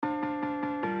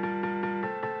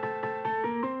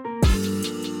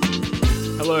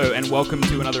Hello and welcome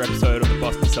to another episode of the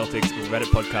Boston Celtics Reddit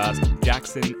podcast.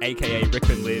 Jackson, aka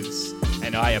Rickman Lives,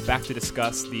 and I are back to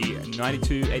discuss the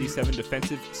 92-87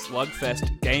 defensive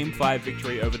slugfest Game 5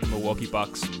 victory over the Milwaukee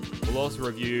Bucks. We'll also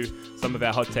review some of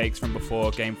our hot takes from before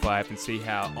Game 5 and see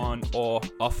how on or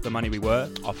off the money we were.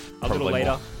 A little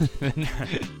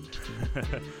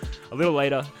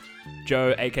later,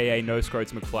 Joe, aka No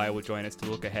Scroats McFly, will join us to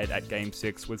look ahead at Game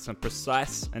 6 with some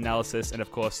precise analysis and,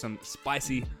 of course, some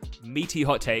spicy, meaty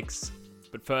hot takes.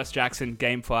 But first, Jackson,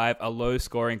 Game 5, a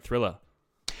low-scoring thriller.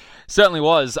 Certainly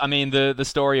was. I mean, the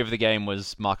story of the game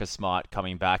was Marcus Smart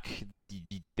coming back.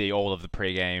 All of the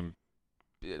pre-game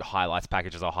highlights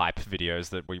packages or hype videos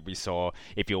that we saw,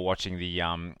 if you're watching the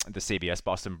CBS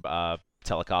Boston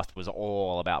telecast, was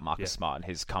all about Marcus Smart and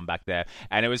his comeback there,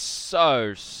 and it was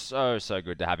so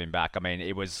good to have him back. I mean,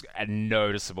 it was a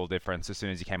noticeable difference as soon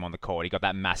as he came on the court. He got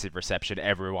that massive reception.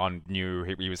 Everyone knew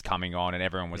he was coming on, and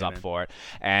everyone was up for it.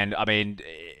 And I mean,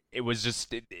 it was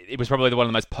probably one of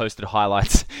the most posted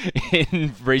highlights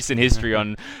in recent history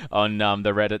on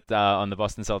the Reddit, on the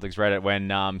Boston Celtics Reddit,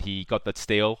 when he got the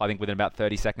steal, I think within about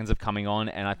 30 seconds of coming on,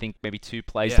 and I think maybe 2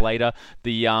 plays later,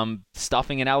 the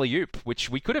stuffing an alley-oop,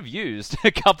 which we could have used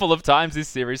a couple of times this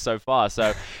series so far.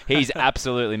 So he's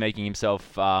absolutely making himself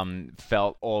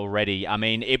felt already. I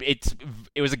mean, it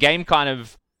was a game kind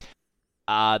of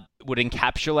would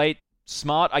encapsulate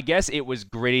Smart, I guess. It was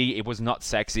gritty. It was not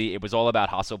sexy. It was all about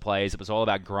hustle plays. It was all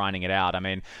about grinding it out. I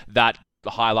mean, that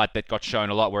highlight that got shown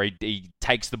a lot where he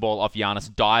takes the ball off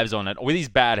Giannis, dives on it with his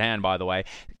bad hand, by the way,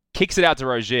 kicks it out to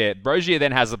Rozier. Rozier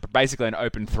then has basically an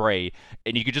open three,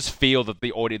 and you could just feel that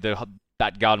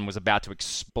that gun was about to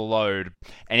explode.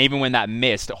 And even when that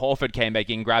missed, Horford came back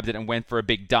in, grabbed it, and went for a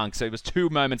big dunk. So it was 2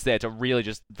 moments there to really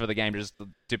for the game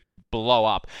to blow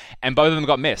up. And both of them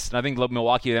got missed. And I think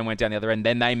Milwaukee then went down the other end.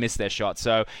 Then they missed their shot.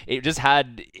 So it just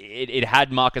had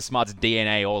Marcus Smart's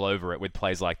DNA all over it with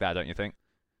plays like that, don't you think?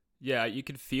 Yeah, you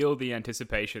could feel the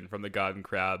anticipation from the Garden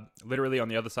crowd, literally on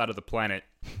the other side of the planet.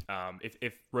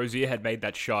 If Rozier had made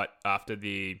that shot after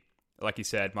like you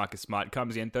said, Marcus Smart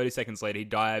comes in, 30 seconds later, he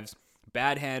dives,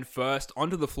 bad hand first,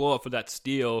 onto the floor for that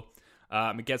steal,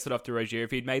 and gets it off to Rozier.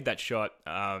 If he'd made that shot,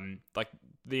 like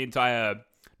the entire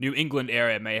New England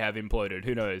area may have imploded.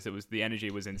 Who knows? The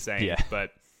energy was insane. Yeah.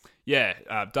 But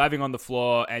yeah, diving on the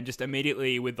floor and just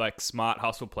immediately with like smart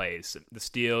hustle plays, the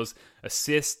steals,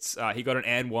 assists. He got an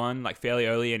and one like fairly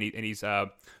early in his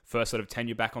first sort of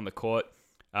tenure back on the court,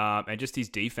 and just his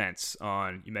defense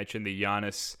on. You mentioned the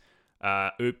Giannis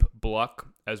oop block,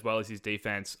 as well as his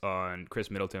defense on Chris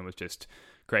Middleton was just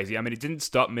crazy. I mean, it didn't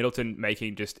stop Middleton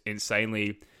making just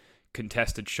insanely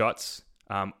contested shots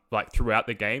like throughout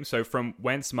the game. So from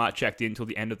when Smart checked in till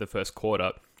the end of the first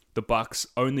quarter, the Bucks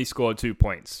only scored 2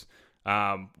 points,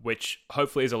 which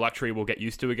hopefully is a luxury we'll get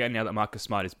used to again now that Marcus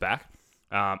Smart is back.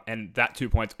 And that 2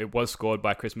 points, it was scored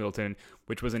by Chris Middleton,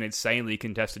 which was an insanely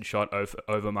contested shot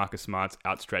over Marcus Smart's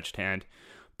outstretched hand.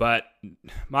 But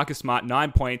Marcus Smart,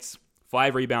 9 points,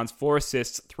 5 rebounds, 4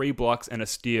 assists, 3 blocks, and a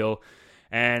steal,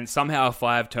 and somehow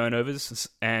 5 turnovers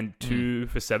and 2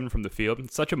 for 7 from the field.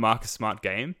 It's such a Marcus Smart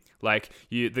game. Like,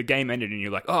 the game ended and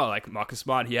you're like, oh, like Marcus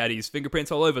Smart, he had his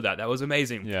fingerprints all over that. That was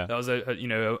amazing. Yeah. That was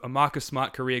a Marcus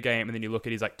Smart career game. And then you look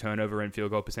at his like turnover and field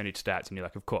goal percentage stats and you're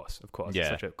like, of course. Yeah. It's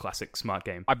such a classic Smart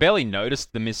game. I barely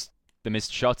noticed the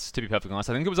missed shots, to be perfectly honest.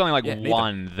 I think it was only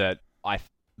one that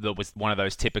was one of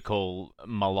those typical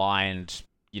maligned,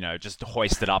 just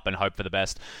hoist it up and hope for the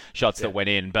best shots that went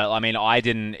in. But I mean,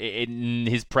 in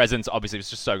his presence, obviously, it was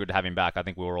just so good to have him back. I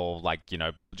think we were all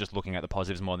just looking at the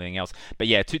positives more than anything else. But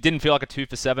yeah, didn't feel like a 2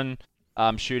 for 7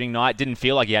 shooting night. Didn't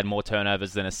feel like he had more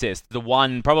turnovers than assists. The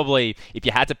one, probably, if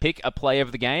you had to pick a play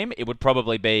of the game, it would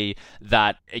probably be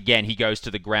that, again, he goes to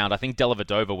the ground. I think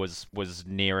Dellavedova was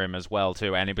near him as well,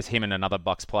 too, and it was him and another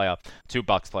two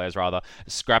Bucks players,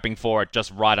 scrapping for it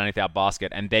just right underneath our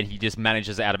basket, and then he just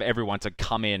manages out of everyone to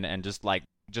come in and just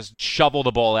shovel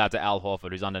the ball out to Al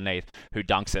Horford, who's underneath, who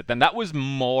dunks it. Then that was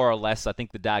more or less, I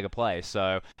think, the dagger play.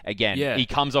 So, again, he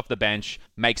comes off the bench,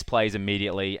 makes plays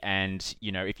immediately, and,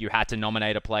 if you had to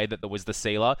nominate a play that was the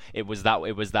sealer, it was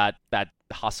that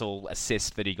hustle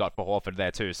assist that he got for Horford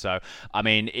there, too. So, I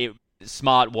mean,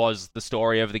 Smart was the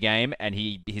story of the game, and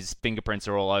his fingerprints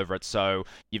are all over it. So,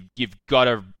 you've got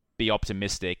to be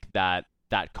optimistic that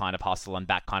kind of hustle and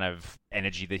that kind of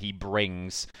energy that he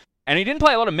brings. And he didn't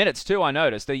play a lot of minutes too. I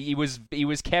noticed that he was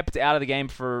kept out of the game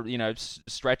for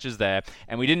stretches there,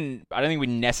 and I don't think we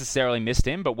necessarily missed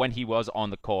him, but when he was on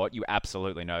the court, you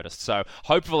absolutely noticed. So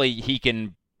hopefully he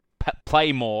can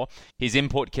play more. His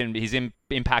impact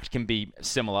can be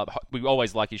similar. We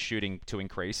always like his shooting to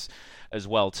increase as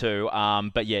well too.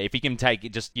 But yeah, if he can take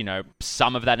just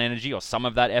some of that energy or some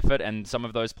of that effort and some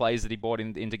of those plays that he brought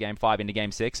into Game 5, into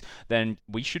Game 6, then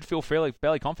we should feel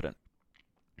fairly confident.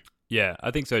 Yeah,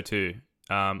 I think so too.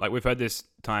 Like we've heard this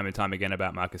time and time again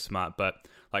about Marcus Smart, but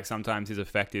like sometimes his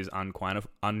effect is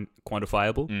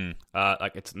unquantifiable.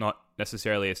 Like it's not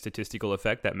necessarily a statistical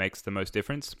effect that makes the most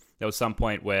difference. There was some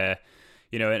point where,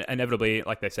 inevitably,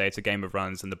 like they say, it's a game of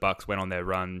runs, and the Bucks went on their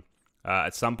run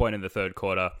at some point in the third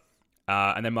quarter.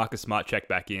 And then Marcus Smart checked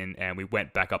back in, and we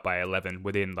went back up by 11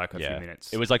 within like a few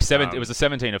minutes. It was like it was a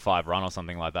 17-5 run or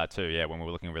something like that too. Yeah, when we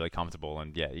were looking really comfortable,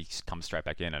 and yeah, he comes straight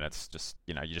back in, and it's just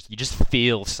you just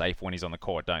feel safe when he's on the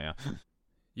court, don't you?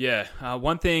 Yeah.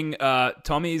 One thing,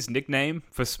 Tommy's nickname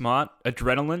for Smart,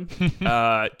 Adrenaline,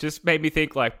 just made me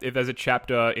think like if there's a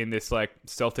chapter in this like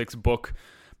Celtics book,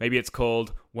 maybe it's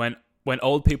called When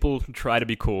Old People Try to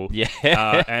Be Cool.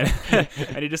 Yeah.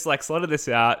 And he just like slotted this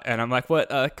out, and I'm like,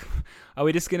 what? Are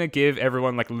we just gonna give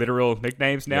everyone like literal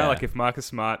nicknames now? Yeah. Like if Marcus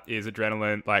Smart is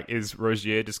Adrenaline, like is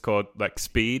Rozier just called like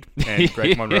Speed, and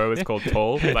Greg Monroe is called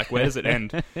Tall? Like where does it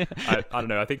end? I don't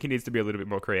know. I think he needs to be a little bit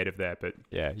more creative there. But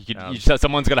yeah,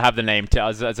 someone's got to have the name.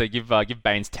 Give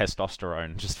Baines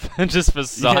testosterone just for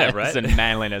size and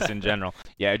manliness in general.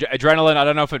 Yeah, Adrenaline. I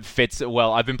don't know if it fits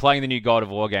well. I've been playing the new God of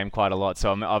War game quite a lot,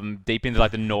 so I'm deep into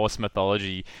like the Norse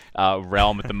mythology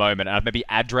realm at the moment. And maybe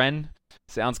Adren.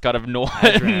 Sounds kind of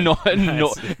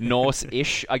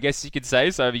Norse-ish, I guess you could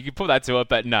say. So you could put that to it,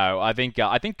 but no, I think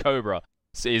Cobra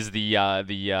is the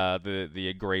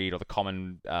agreed or the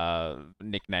common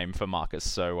nickname for Marcus.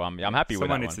 So I'm happy with that.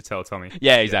 Someone needs to tell Tommy.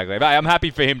 Yeah, exactly. But I'm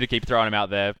happy for him to keep throwing him out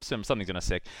there. Something's gonna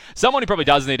stick. Someone who probably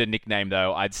does need a nickname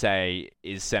though, I'd say,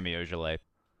 is Semi Ojeleye.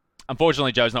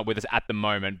 Unfortunately, Joe's not with us at the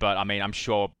moment, but I mean, I'm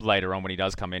sure later on when he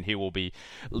does come in, he will be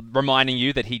reminding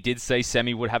you that he did say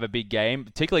Semi would have a big game,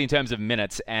 particularly in terms of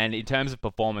minutes and in terms of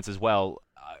performance as well.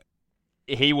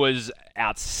 He was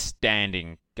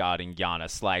outstanding guarding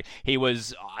Giannis. Like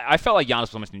I felt like Giannis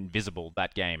was almost invisible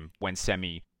that game when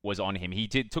Semi was on him. He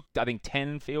took I think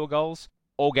 10 field goals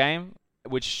all game,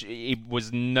 which it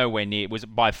was nowhere near. It was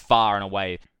by far and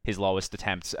away his lowest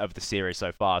attempts of the series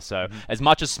so far. So as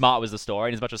much as Smart was the story,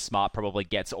 and as much as Smart probably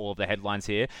gets all of the headlines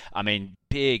here, I mean,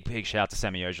 big shout out to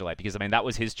Semi Ojeleye, because I mean that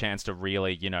was his chance to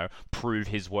really, prove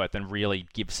his worth and really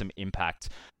give some impact.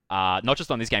 Not just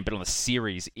on this game, but on the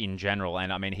series in general.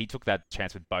 And I mean, he took that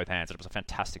chance with both hands. It was a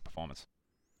fantastic performance.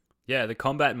 Yeah, the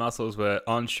combat muscles were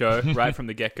on show right from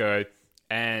the get-go.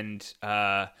 And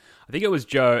I think it was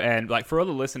Joe. And like for all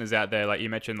the listeners out there, like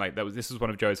you mentioned, like this was one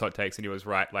of Joe's hot takes, and he was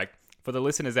right. Like for the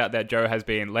listeners out there, Joe has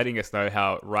been letting us know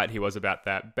how right he was about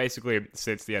that basically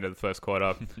since the end of the first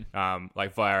quarter,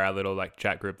 like via our little like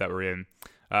chat group that we're in.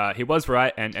 He was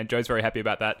right, and Joe's very happy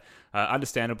about that.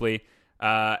 Understandably.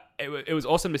 It was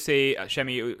awesome to see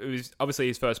Semi. It was obviously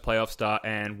his first playoff start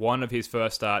and one of his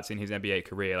first starts in his NBA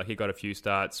career. Like he got a few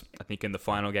starts, I think, in the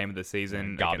final game of the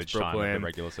season garbage against Brooklyn. time in the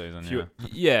regular season.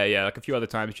 Yeah, like a few other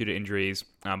times due to injuries.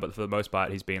 But for the most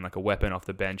part, he's been like a weapon off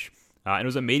the bench. And it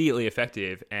was immediately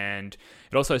effective, and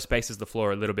it also spaces the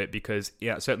floor a little bit because,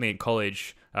 certainly in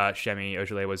college, Semi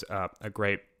Ojeleye was a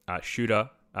great shooter.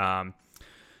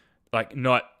 Like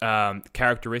not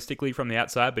characteristically from the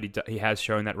outside, but he has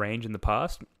shown that range in the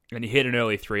past. And he hit an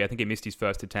early three. I think he missed his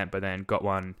first attempt, but then got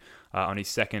one on his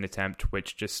second attempt,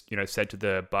 which just said to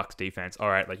the Bucks defense, "All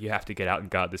right, like you have to get out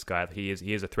and guard this guy. He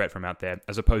is a threat from out there,"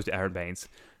 as opposed to Aaron Baines.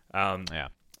 So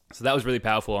that was really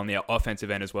powerful on the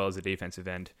offensive end as well as the defensive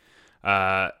end.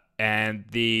 And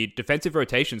the defensive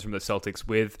rotations from the Celtics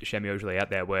with Semi Ojeleye out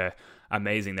there were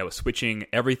amazing. They were switching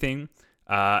everything.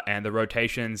 And the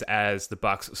rotations as the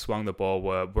Bucks swung the ball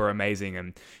were amazing.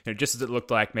 And just as it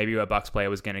looked like maybe a Bucks player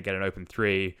was going to get an open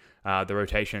three, the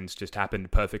rotations just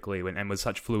happened perfectly and with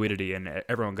such fluidity. And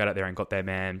everyone got out there and got their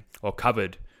man or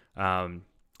covered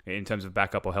in terms of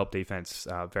backup or help defense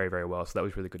very, very well. So that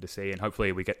was really good to see. And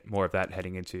hopefully we get more of that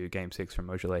heading into Game 6 from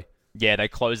Ojeleye. Yeah, they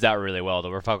closed out really well. There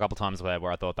were a couple of times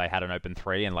where I thought they had an open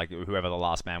three, and like whoever the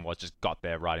last man was just got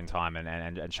there right in time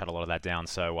and shut a lot of that down.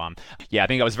 So I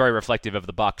think it was very reflective of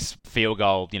the Bucks' field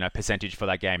goal percentage for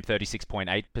that game,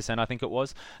 36.8% I think it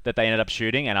was that they ended up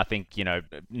shooting. And I think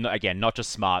again, not just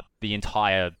Smart, the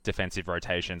entire defensive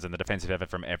rotations and the defensive effort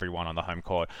from everyone on the home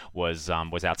court was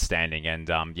outstanding.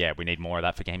 And we need more of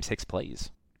that for Game 6,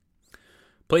 please.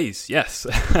 Please, yes.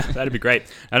 That'd be great.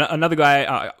 And another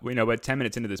guy, we're 10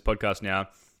 minutes into this podcast now,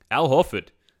 Al Horford.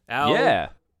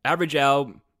 Average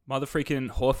Al, mother-freaking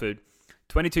Horford.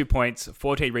 22 points,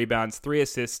 14 rebounds, 3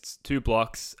 assists, 2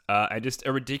 blocks, and just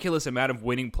a ridiculous amount of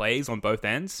winning plays on both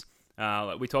ends.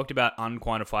 We talked about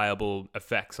unquantifiable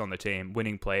effects on the team,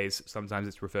 winning plays, sometimes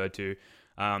it's referred to.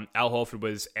 Al Horford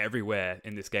was everywhere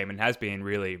in this game and has been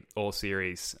really all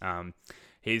series.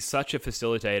 He's such a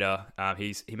facilitator.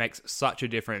 He makes such a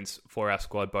difference for our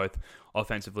squad, both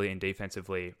offensively and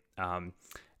defensively.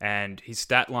 And his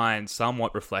stat line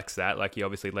somewhat reflects that. Like, he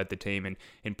obviously led the team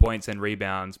in points and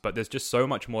rebounds, but there's just so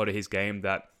much more to his game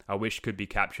that I wish could be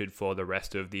captured for the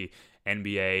rest of the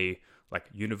NBA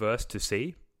universe to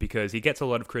see, because he gets a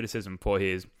lot of criticism for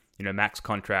his max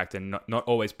contract and not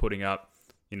always putting up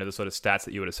the sort of stats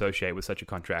that you would associate with such a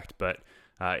contract. But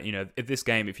if this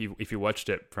game, if you watched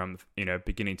it from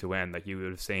beginning to end, you would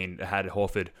have seen it had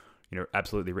Horford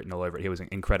absolutely written all over it. He was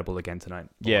incredible again tonight.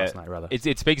 Last night, rather.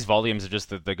 It speaks volumes of just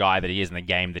the guy that he is in the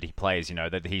game that he plays.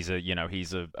 That he's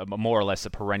a more or less a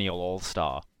perennial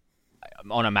all-star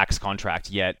on a max contract,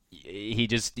 yet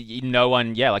no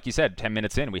one, like you said, 10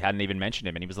 minutes in, we hadn't even mentioned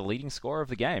him, and he was the leading scorer of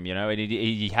the game, and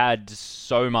he had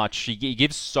so much, he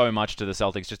gives so much to the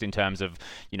Celtics just in terms of,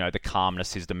 the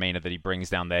calmness, his demeanor that he brings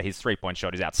down there. His three-point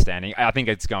shot is outstanding. I think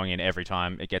it's going in every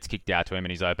time it gets kicked out to him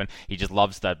and he's open. He just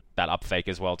loves that up fake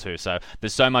as well too. So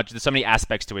there's so many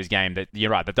aspects to his game that,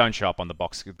 you're right, that don't show up on the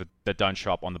box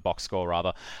score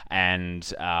rather. And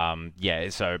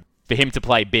so for him to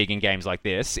play big in games like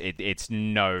this, there's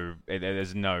no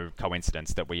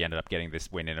coincidence that we ended up getting this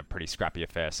win in a pretty scrappy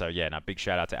affair. So big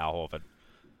shout out to Al Horford.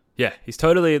 Yeah, he's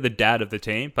totally the dad of the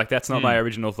team. That's not my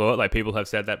original thought. People have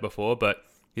said that before, but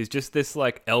he's just this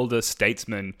elder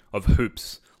statesman of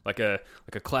hoops, like a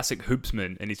classic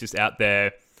hoopsman, and he's just out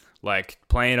there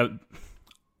playing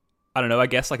I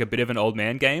guess a bit of an old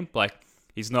man game.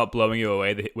 He's not blowing you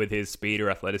away with his speed or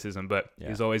athleticism, but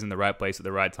he's always in the right place at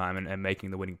the right time and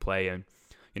making the winning play. And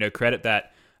credit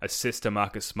that assist to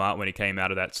Marcus Smart when he came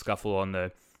out of that scuffle on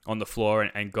the floor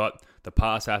and got the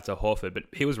pass out to Horford. But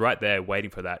he was right there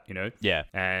waiting for that, Yeah.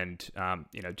 And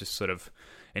just sort of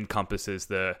encompasses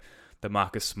the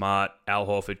Marcus Smart Al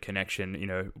Horford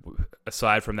connection.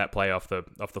 Aside from that play off the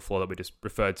floor that we just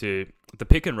referred to, the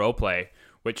pick and roll play,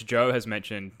 which Joe has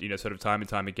mentioned, sort of time and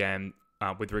time again.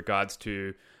 With regards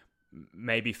to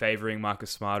maybe favoring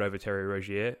Marcus Smart over Terry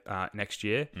Rozier next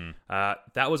year.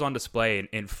 That was on display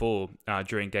in full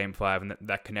during Game 5, and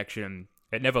that connection,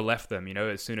 it never left them.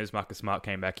 As soon as Marcus Smart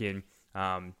came back in,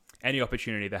 any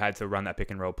opportunity they had to run that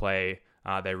pick and roll play,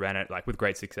 they ran it with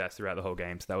great success throughout the whole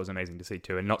game. So that was amazing to see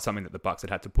too, and not something that the Bucks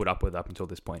had to put up with up until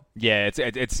this point. Yeah,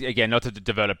 it's again, not to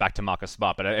divert it back to Marcus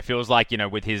Smart, but it feels like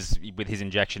with his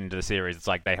injection into the series, it's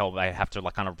they have to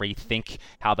kind of rethink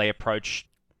how they approach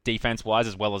defense-wise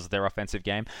as well as their offensive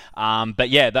game. But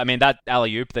that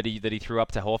alley-oop that he threw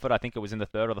up to Horford, I think it was in the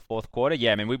third or the fourth quarter.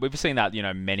 Yeah, we've seen that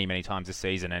many times this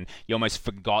season, and you almost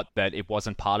forgot that it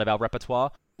wasn't part of our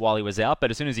repertoire while he was out,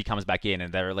 but as soon as he comes back in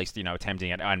and they're at least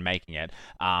attempting it and making it,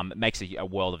 makes a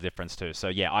world of difference too. So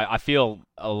I feel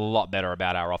a lot better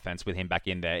about our offense with him back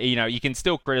in there. You can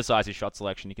still criticize his shot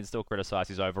selection, you can still criticize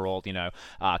his overall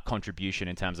contribution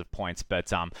in terms of points,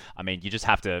 but you just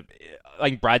have to,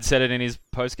 like Brad said it in his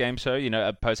post-game show,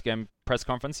 a post-game press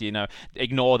conference,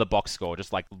 ignore the box score,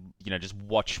 just just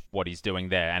watch what he's doing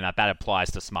there, and that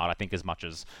applies to Smart I think as much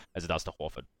as it does to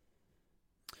Horford.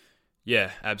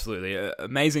 Yeah, absolutely.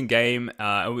 Amazing game.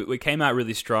 We came out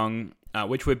really strong,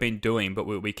 which we've been doing, but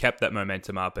we kept that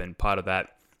momentum up, and part of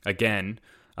that, again,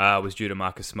 was due to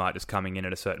Marcus Smart just coming in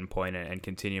at a certain point and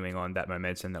continuing on that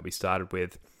momentum that we started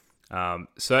with.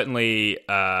 Certainly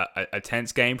a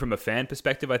tense game from a fan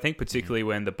perspective, I think, particularly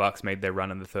when the Bucks made their run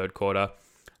in the third quarter.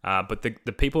 But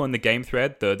the people in the game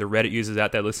thread, the Reddit users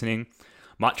out there listening,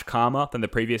 much calmer than the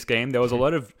previous game. There was a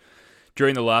lot of,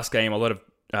 during the last game,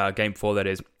 Game 4 that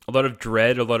is, a lot of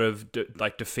dread, a lot of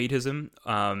defeatism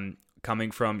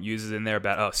coming from users in there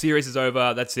about, series is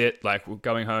over, that's it, we're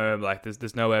going home,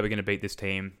 there's no way we're going to beat this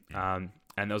team. And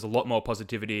there was a lot more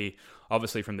positivity,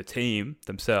 obviously from the team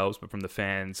themselves, but from the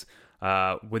fans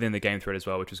within the game thread as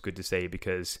well, which was good to see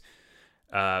because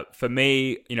for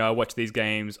me, I watch these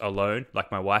games alone.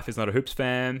 My wife is not a Hoops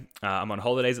fan. I'm on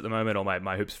holidays at the moment. All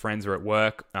my Hoops friends are at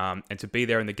work. And to be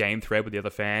there in the game thread with the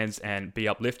other fans and be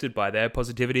uplifted by their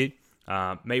positivity,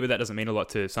 maybe that doesn't mean a lot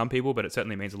to some people, but it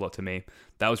certainly means a lot to me.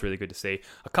 That was really good to see.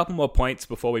 A couple more points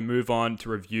before we move on to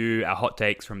review our hot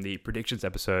takes from the predictions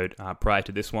episode prior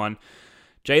to this one.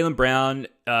 Jaylen Brown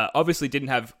obviously didn't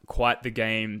have quite the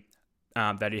game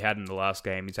that he had in the last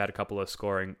game. He's had a couple of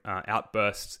scoring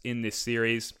outbursts in this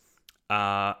series.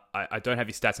 I don't have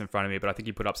his stats in front of me, but I think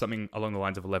he put up something along the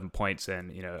lines of 11 points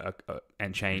and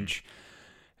and change.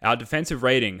 Our defensive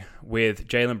rating with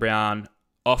Jaylen Brown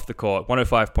off the court,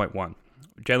 105.1.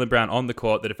 Jaylen Brown on the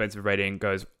court, the defensive rating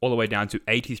goes all the way down to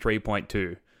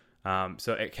 83.2.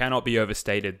 So it cannot be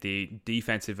overstated, the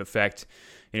defensive effect.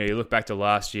 You look back to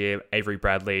last year, Avery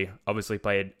Bradley obviously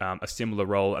played a similar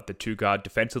role at the 2-guard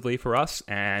defensively for us,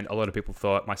 and a lot of people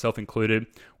thought, myself included,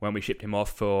 when we shipped him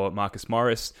off for Marcus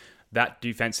Morris, that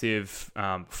defensive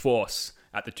force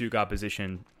at the 2-guard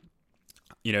position,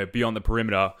 beyond the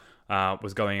perimeter,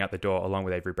 was going out the door along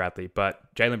with Avery Bradley.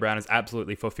 But Jaylen Brown is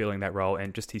absolutely fulfilling that role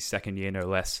in just his second year, no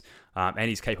less. And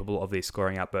he's capable of these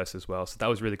scoring outbursts as well. So that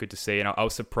was really good to see. And I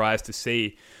was surprised to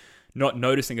see, not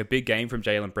noticing a big game from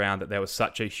Jaylen Brown, that there was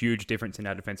such a huge difference in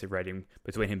our defensive rating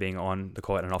between him being on the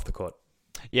court and off the court.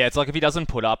 Yeah, it's like if he doesn't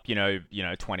put up,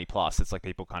 20 plus, it's like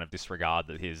people kind of disregard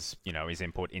that his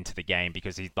input into the game,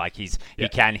 because he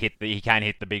can hit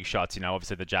the big shots.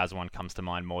 Obviously the Jazz one comes to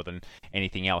mind more than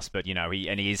anything else, but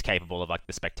he is capable of like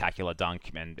the spectacular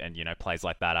dunk and plays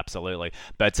like that, absolutely.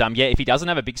 But if he doesn't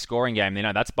have a big scoring game,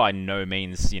 that's by no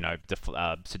means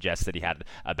suggests that he had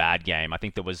a bad game. I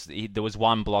think there was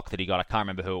one block that he got. I can't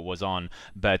remember who it was on,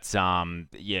 but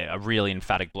a really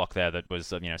emphatic block there that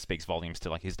was speaks volumes to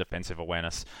like his defensive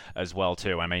awareness as well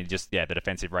too. I mean, just the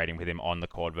defensive rating with him on the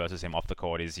court versus him off the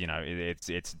court is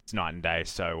it's night and day.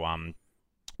 So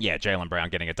Jaylen Brown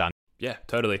getting it done. Yeah,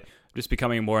 totally. Just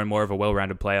becoming more and more of a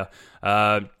well-rounded player.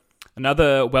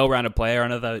 Another well-rounded player,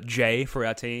 another J for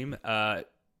our team,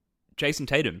 Jason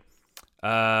Tatum.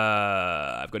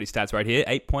 I've got his stats right here: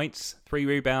 8 points, 3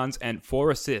 rebounds, and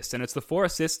 4 assists. And it's the 4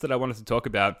 assists that I wanted to talk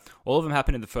about. All of them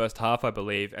happened in the first half, I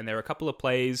believe, and there are a couple of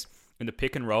plays in the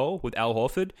pick and roll with Al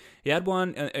Horford. He had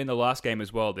one in the last game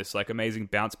as well, this like amazing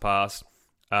bounce pass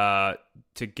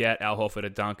to get Al Horford a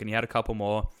dunk, and he had a couple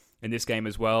more in this game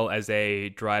as well, as a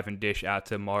drive and dish out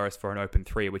to Morris for an open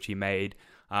 3, which he made.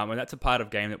 And that's a part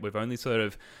of game that we've only sort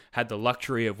of had the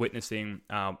luxury of witnessing,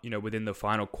 within the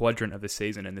final quadrant of the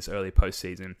season in this early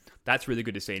postseason. That's really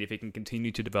good to see, and if he can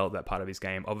continue to develop that part of his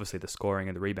game, obviously the scoring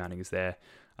and the rebounding is there.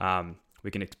 We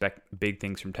can expect big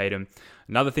things from Tatum.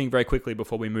 Another thing very quickly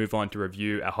before we move on to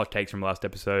review our hot takes from last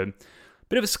episode.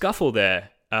 Bit of a scuffle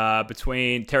there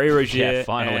between Terry Rozier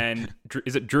and...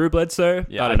 Is it Drew Bledsoe?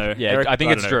 Yeah, I don't know. Yeah, Eric, I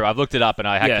think it's know. Drew. I've looked it up and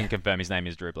I can confirm his name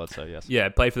is Drew Bledsoe, yes. Yeah,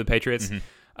 played for the Patriots.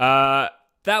 Mm-hmm.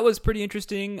 That was pretty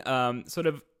interesting. Sort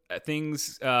of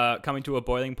things coming to a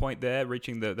boiling point there,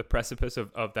 reaching the precipice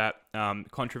of that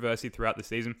controversy throughout the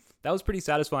season. That was pretty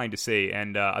satisfying to see,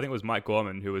 and I think it was Mike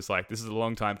Gorman who was like, this is a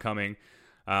long time coming.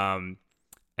 It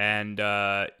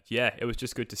was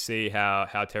just good to see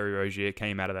how Terry Rozier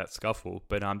came out of that scuffle.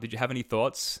 But did you have any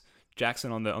thoughts,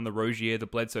 Jackson, on the Rozier, the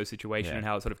Bledsoe situation, and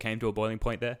how it sort of came to a boiling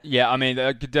point there? Yeah, I mean,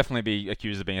 I could definitely be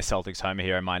accused of being a Celtics homer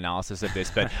here in my analysis of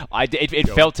this, but it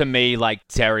felt to me like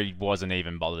Terry wasn't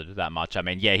even bothered that much. I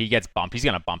mean, yeah, he gets bumped. He's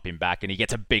going to bump him back, and he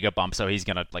gets a bigger bump, so he's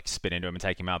going to like spin into him and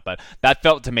take him out. But that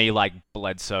felt to me like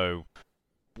Bledsoe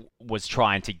was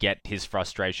trying to get his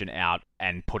frustration out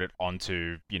and put it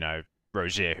onto,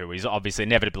 Rozier, who he's obviously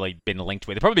inevitably been linked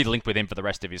with. He'll probably be linked with him for the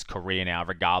rest of his career now,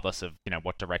 regardless of,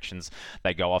 what directions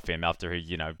they go off him after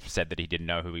he, said that he didn't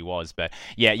know who he was. But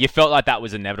yeah, you felt like that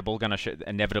was inevitably going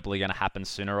to happen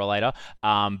sooner or later.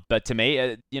 But to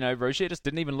me, Rozier just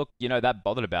didn't even look, that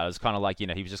bothered about it. It's kind of like, he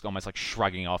was just almost like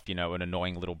shrugging off, an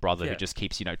annoying little brother who just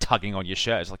keeps, tugging on your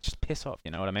shirt. It's like, just piss off,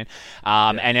 you know what I mean?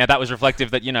 And that was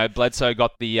reflective that, Bledsoe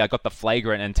got the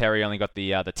flagrant and Terry only got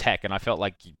the tech. And I felt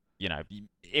like,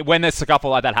 when a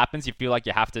scuffle like that happens, you feel like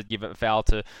you have to give a foul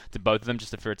to both of them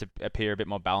just for it to appear a bit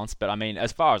more balanced. But I mean,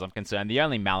 as far as I'm concerned, the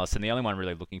only malice and the only one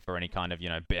really looking for any kind of,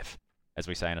 biff, as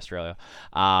we say in Australia,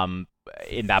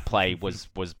 in that play was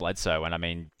Bledsoe. And I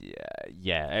mean,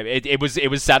 it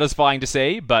was satisfying to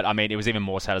see, but I mean, it was even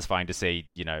more satisfying to see,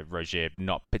 Rozier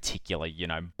not particularly,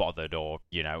 bothered, or,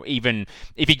 even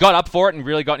if he got up for it and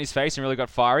really got in his face and really got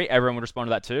fiery, everyone would respond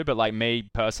to that too. But like me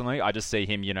personally, I just see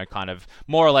him, kind of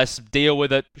more or less deal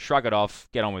with it, shrug it off,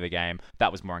 get on with the game.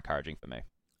 That was more encouraging for me.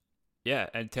 Yeah,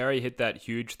 and Terry hit that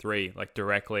huge 3 like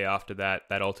directly after that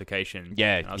altercation.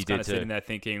 Yeah, and I was kind of sitting there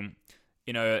thinking,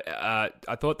 I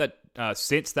thought that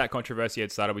since that controversy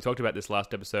had started, we talked about this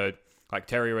last episode, like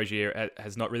Terry Rozier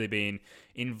has not really been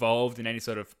involved in any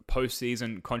sort of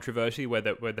postseason controversy where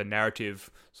the narrative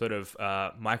sort of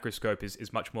microscope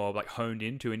is much more like honed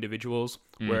into individuals,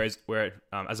 whereas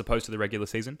as opposed to the regular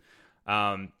season.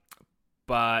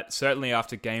 But certainly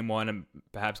after game 1 and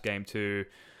perhaps game 2,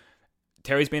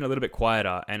 Terry's been a little bit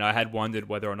quieter, and I had wondered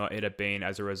whether or not it had been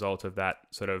as a result of that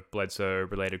sort of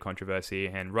Bledsoe-related controversy.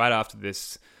 And right after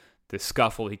this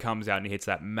scuffle, he comes out and he hits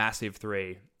that massive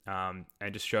 3, and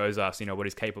just shows us, what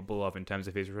he's capable of in terms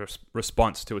of his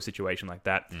response to a situation like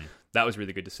that. That was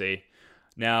really good to see.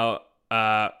 Now,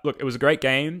 look, it was a great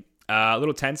game, a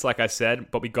little tense, like I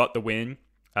said, but we got the win.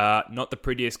 Not the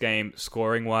prettiest game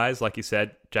scoring wise, like you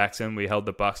said, Jackson. We held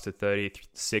the Bucks to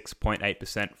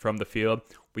 36.8% from the field.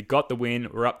 We got the win.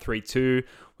 We're up 3-2.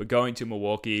 We're going to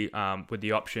Milwaukee with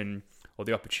the option, or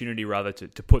the opportunity rather,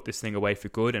 to put this thing away for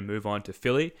good and move on to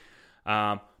Philly.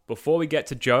 Before we get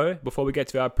to Joe, before we get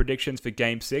to our predictions for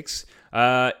Game 6,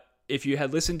 if you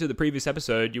had listened to the previous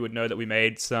episode, you would know that we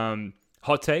made some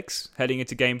hot takes heading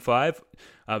into Game 5.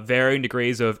 Varying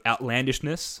degrees of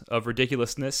outlandishness, of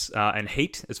ridiculousness, and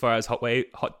heat as far as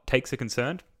hot takes are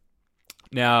concerned.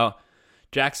 Now,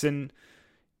 Jackson,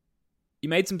 you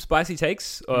made some spicy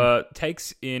takes,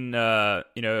 takes in a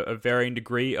varying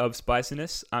degree of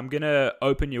spiciness. I'm gonna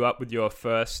open you up with your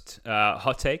first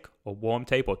hot take, or warm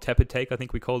take, or tepid take, I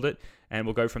think we called it, and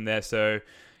we'll go from there. So,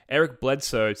 Eric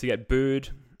Bledsoe to get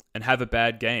booed and have a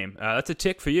bad game. That's a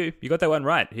tick for you. You got that one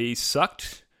right. He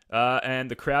sucked. And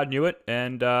the crowd knew it,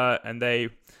 and they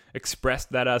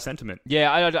expressed that sentiment. Yeah,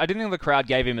 I didn't think the crowd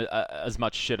gave him as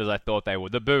much shit as I thought they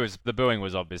would. The booing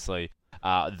was obviously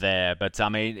there, but I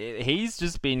mean, he's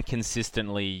just been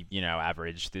consistently,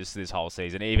 average this whole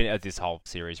season, even this whole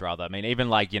series rather. I mean, even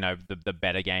like the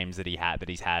better games that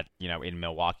he's had in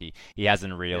Milwaukee, he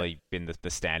hasn't really been the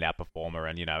standout performer,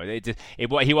 and he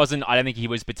wasn't. I don't think he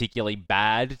was particularly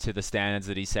bad to the standards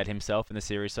that he set himself in the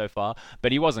series so far,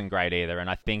 but he wasn't great either. And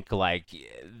I think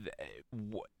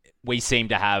we seem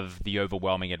to have the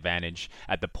overwhelming advantage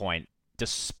at the point,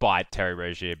 despite Terry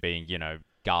Rozier being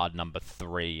guard number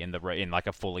 3 in like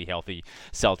a fully healthy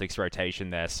Celtics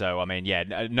rotation there. So I mean,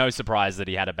 no surprise that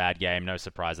he had a bad game. No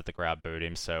surprise that the crowd booed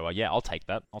him. So I'll take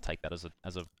that. I'll take that as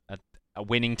a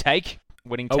winning take. A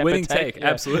winning take. Yeah.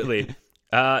 Absolutely.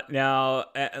 Now,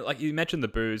 like you mentioned, the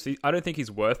boos. I don't think he's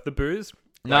worth the boos.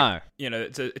 No.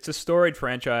 It's a storied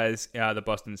franchise, the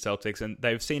Boston Celtics, and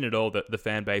they've seen it all, the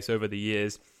fan base over the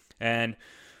years. And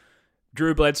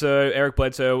Drew Bledsoe, Eric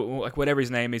Bledsoe, like whatever his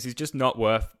name is, he's just not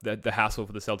worth the hassle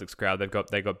for the Celtics crowd. They've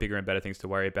got bigger and better things to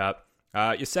worry about.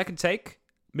 Your second take,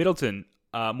 Middleton,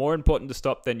 more important to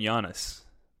stop than Giannis.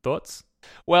 Thoughts?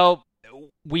 Well,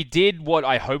 we did what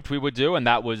I hoped we would do, and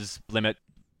that was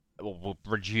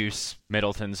reduce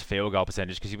Middleton's field goal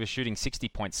percentage, because he was shooting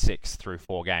 60.6 through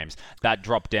 4 games. That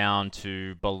dropped down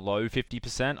to below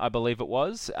 50%, I believe it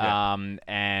was. Yeah.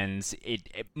 And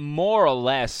it more or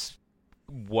less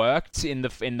worked in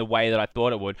the way that I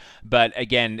thought it would. But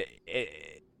again,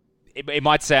 it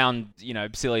might sound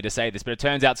silly to say this, but it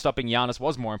turns out stopping Giannis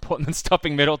was more important than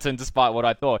stopping Middleton, despite what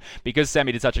I thought, because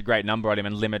Semi did such a great number on him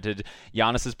and limited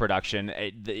Giannis's production.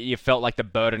 You felt like the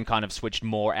burden kind of switched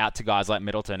more out to guys like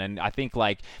Middleton, and I think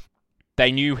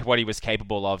they knew what he was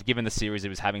capable of, given the series he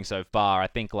was having so far. I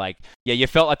think you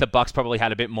felt like the Bucks probably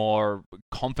had a bit more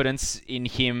confidence in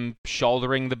him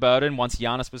shouldering the burden once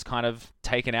Giannis was kind of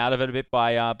taken out of it a bit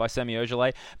by Semi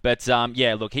Ojeleye. But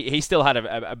look, he still had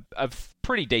a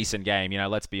pretty decent game.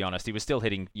 Let's be honest, he was still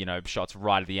hitting shots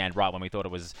right at the end, right when we thought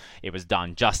it was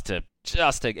done, just to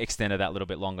extend it that little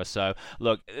bit longer. So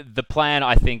look, the plan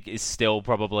I think is still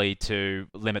probably to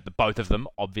limit the both of them.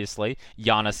 Obviously,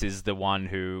 Giannis is the one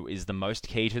who is the most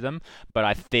key to them, but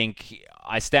I think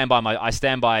I stand by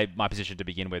my position to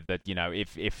begin with, that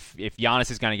if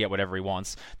Giannis is going to get whatever he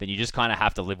wants, then you just kind of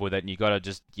have to live with it, and you got to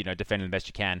just defend him the best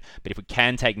you can. But if we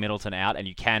can take Middleton out and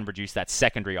you can reduce that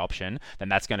secondary option, then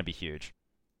that's going to be huge.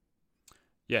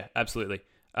 Yeah, absolutely.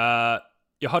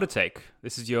 Your hot take.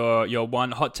 This is your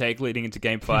one hot take leading into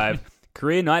Game 5.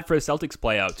 Career night for a Celtics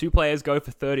player. 2 players go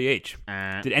for 30 each.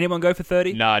 Did anyone go for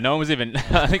 30? No one was even.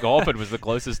 I think Horford was the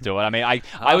closest to it. I mean,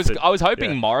 I was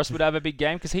hoping Morris would have a big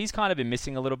game, because he's kind of been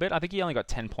missing a little bit. I think he only got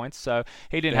 10 points, so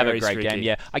he didn't have a great game.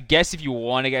 Yeah, I guess if you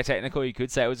want to get technical, you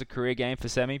could say it was a career game for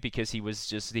Semi, because he was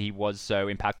so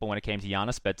impactful when it came to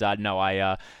Giannis. But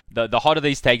the hotter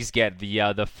these takes get,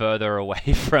 the further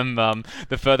away from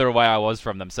the further away I was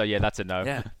from them. So yeah, that's a no.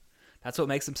 Yeah. That's what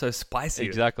makes them so spicy.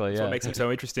 Exactly, That's what makes them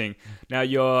so interesting. Now,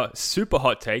 your super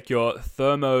hot take, your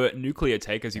thermonuclear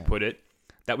take, as you put it,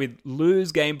 that we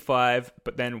lose Game 5,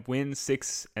 but then win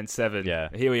 6 and 7. Yeah.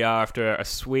 Here we are after a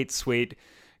sweet, sweet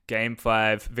Game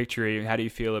 5 victory. How do you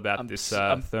feel about this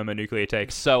thermonuclear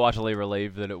take? So utterly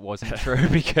relieved that it wasn't true,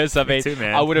 because I mean, too,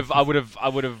 man. I would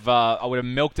have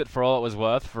milked it for all it was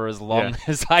worth for as long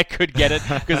as I could get it,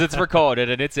 because it's recorded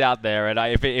and it's out there. And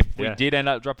if we did end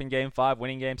up dropping Game 5,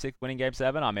 winning Game 6, winning Game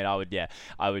 7, I mean, I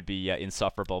would be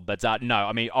insufferable. But no,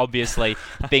 I mean, obviously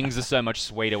things are so much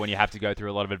sweeter when you have to go through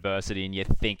a lot of adversity and you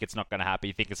think it's not going to happen.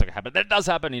 You think it's not going to happen. That does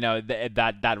happen.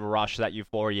 That rush, that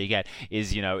euphoria you get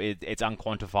is it's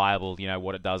unquantifiable.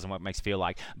 What it does and what it makes it feel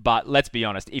like. But let's be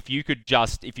honest, if you could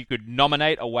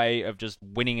nominate a way of just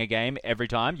winning a game every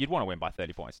time, you'd want to win by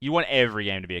 30 points. You want every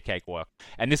game to be a cakewalk.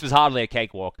 And this was hardly a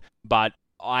cakewalk, but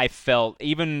I felt,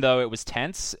 even though it was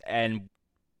tense and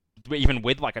even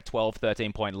with like a 12,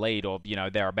 13 point lead or,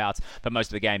 thereabouts for most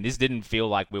of the game, this didn't feel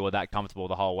like we were that comfortable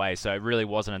the whole way. So it really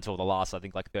wasn't until the last, I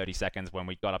think, like 30 seconds when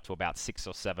we got up to about 6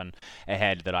 or 7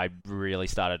 ahead that I really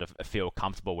started to feel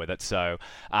comfortable with it. So,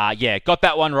 got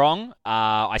that one wrong.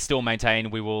 I still maintain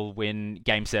we will win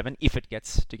Game 7, if it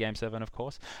gets to Game 7, of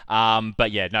course.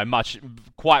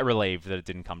 Quite relieved that it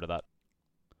didn't come to that.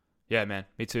 Yeah, man,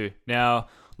 me too. Now,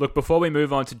 look, before we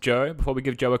move on to Joe, before we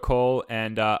give Joe a call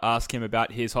and ask him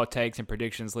about his hot takes and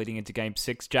predictions leading into Game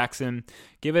 6, Jackson,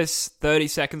 give us 30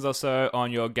 seconds or so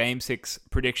on your Game 6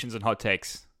 predictions and hot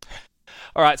takes.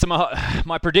 All right, so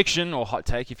my prediction, or hot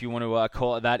take, if you want to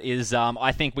call it that, is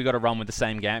I think we got to run with the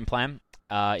same game plan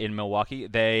in Milwaukee.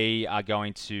 They are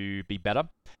going to be better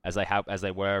as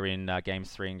they were in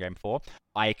Games 3 and Game 4.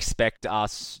 I expect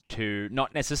us to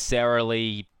not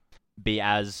necessarily be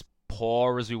as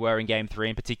poor as we were in Game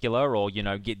 3 in particular, or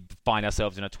find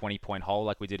ourselves in a 20-point hole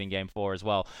like we did in Game 4 as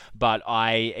well. But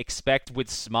I expect with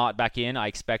Smart back in, I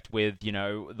expect with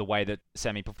the way that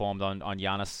Semi performed on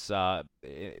Giannis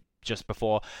just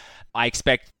before, I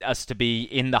expect us to be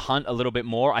in the hunt a little bit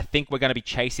more. I think we're going to be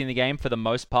chasing the game for the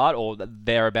most part, or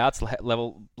thereabouts,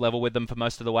 level with them for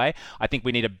most of the way. I think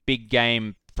we need a big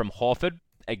game from Horford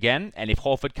again, and if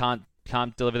Horford can't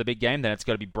deliver the big game, then it's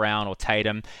got to be Brown or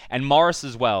Tatum and Morris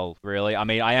as well, really. I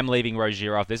mean, I am leaving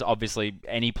Rozier off this. Obviously,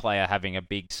 any player having a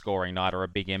big scoring night or a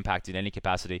big impact in any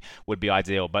capacity would be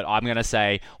ideal. But I'm going to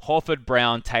say Horford,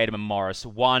 Brown, Tatum, and Morris,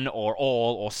 one or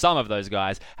all or some of those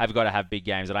guys have got to have big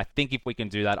games. And I think if we can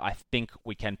do that, I think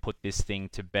we can put this thing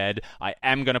to bed. I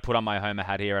am going to put on my Homer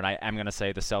hat here, and I am going to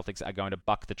say the Celtics are going to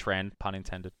buck the trend, pun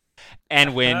intended,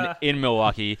 and win in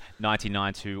Milwaukee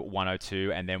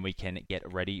 99-102, and then we can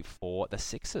get ready for the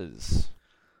Sixers.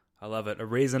 I love it. A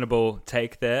reasonable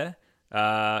take there.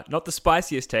 Not the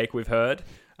spiciest take we've heard,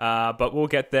 but we'll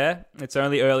get there. It's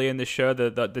only early in the show.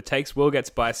 The takes will get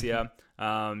spicier,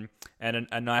 and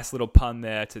a nice little pun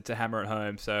there to hammer it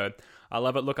home. So I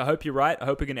love it. Look, I hope you're right. I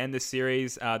hope we can end this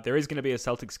series. There is going to be a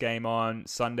Celtics game on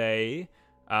Sunday,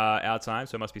 our time,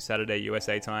 so it must be Saturday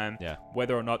USA time. Yeah.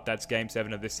 Whether or not that's Game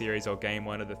 7 of this series or Game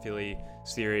 1 of the Philly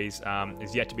series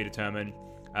is yet to be determined.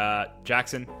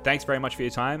 Jackson, thanks very much for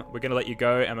your time. We're going to let you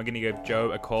go, and we're going to give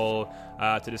Joe a call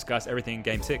to discuss everything in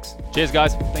Game 6. Cheers,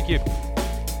 guys. Thank you.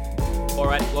 All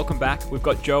right, welcome back. We've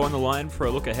got Joe on the line for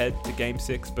a look ahead to Game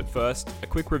 6, but first, a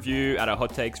quick review at our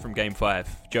hot takes from Game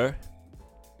 5. Joe?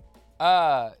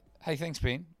 Hey, thanks,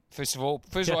 Ben. First of all,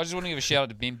 I just want to give a shout out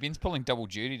to Ben. Ben's pulling double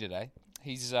duty today.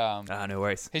 He's no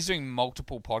worries. He's doing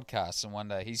multiple podcasts in one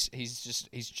day. He's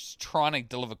just trying to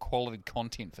deliver quality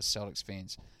content for Celtics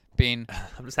fans. Ben,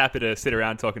 I'm just happy to sit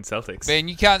around talking Celtics. Ben,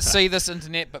 you can't see this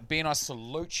internet, but Ben, I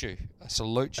salute you.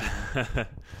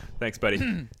 Thanks,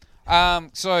 buddy.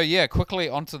 So yeah, quickly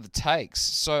onto the takes.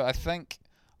 So I think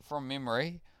from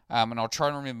memory, and I'll try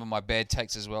and remember my bad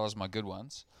takes as well as my good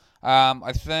ones.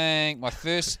 I think my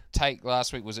first take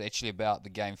last week was actually about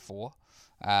the Game 4.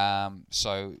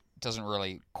 So it doesn't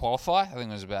really qualify. I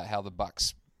think it was about how the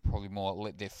Bucks probably more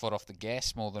let their foot off the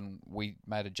gas more than we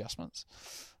made adjustments.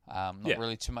 Not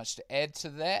really too much to add to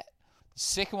that. The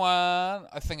second one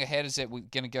I think I had is that we're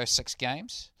going to go 6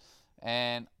 games,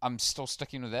 and I'm still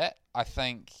sticking with that. I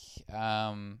think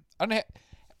I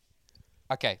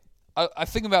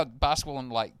think about basketball in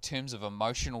like terms of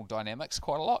emotional dynamics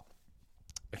quite a lot.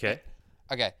 Okay.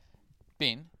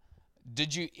 Ben,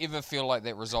 did you ever feel like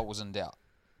that result was in doubt?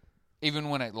 Even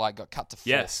when it like got cut to 4?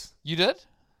 Yes. You did?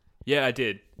 Yeah, I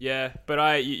did. Yeah,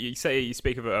 but you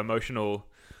speak of emotional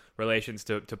relations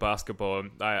to basketball.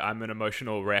 I'm an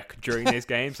emotional wreck during these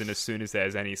games, and as soon as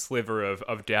there's any sliver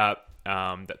of doubt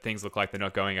that things look like they're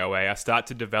not going our way, I start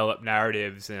to develop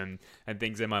narratives and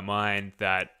things in my mind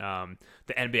that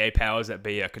the NBA powers that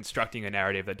be are constructing a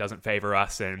narrative that doesn't favor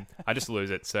us, and I just lose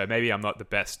it. So maybe I'm not the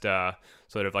best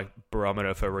sort of like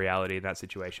barometer for reality in that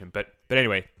situation. But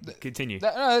anyway, continue.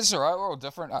 No, that's all right. We're all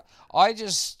different. I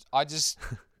just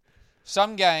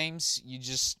some games you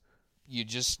just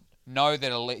know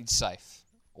that a lead's safe,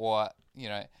 or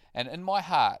and in my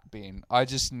heart, Ben, I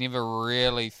just never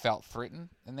really felt threatened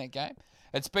in that game.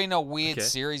 It's been a weird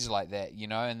series like that,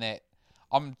 and that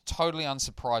I'm totally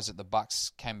unsurprised that the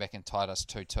Bucks came back and tied us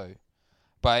 2-2.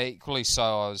 But equally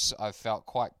so, I felt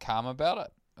quite calm about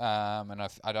it, and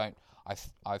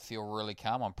I feel really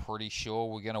calm. I'm pretty sure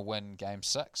we're going to win Game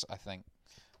 6. I think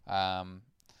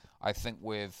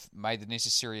we've made the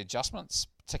necessary adjustments,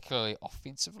 particularly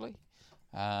offensively.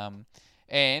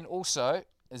 And also,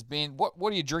 as Ben, what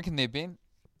are you drinking there, Ben?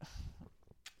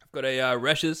 I've got a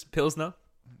Resch's Pilsner.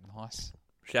 Nice.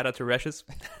 Shout out to Resch's.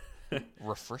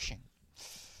 Refreshing.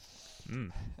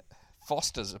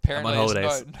 Foster's apparently is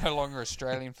holidays. no longer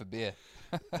Australian for beer.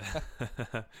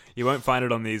 You won't find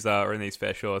it on these or in these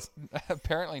fair shores.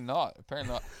 Apparently not.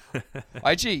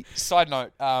 Actually, side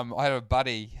note, I had a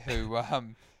buddy who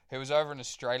was over in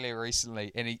Australia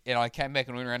recently, and I came back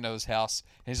and went around to his house,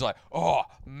 and he's like, "Oh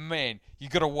man, you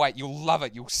gotta wait, you'll love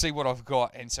it, you'll see what I've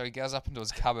got." And so he goes up into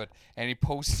his cupboard and he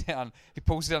pulls down a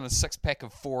 6-pack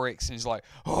of 4X, and he's like,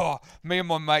 "Oh, me and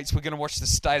my mates, we're gonna watch the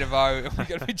State of O, and we're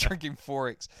gonna be drinking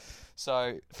 4X."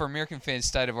 So for American fans,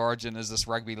 State of Origin is this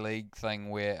rugby league thing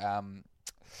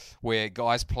where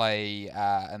guys play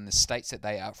in the states that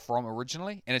they are from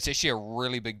originally, and it's actually a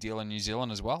really big deal in New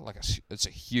Zealand as well. Like it's a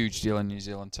huge deal in New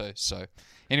Zealand too. So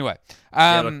anyway,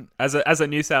 Look, as a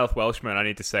New South Welshman, I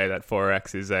need to say that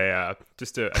 4X is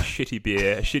just a shitty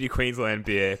beer, a shitty Queensland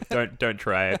beer. Don't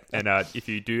try it, and if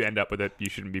you do end up with it, you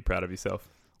shouldn't be proud of yourself.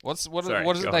 What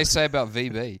does it they say about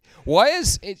VB? Why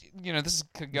is it? This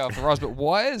could go off the rails, but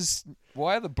why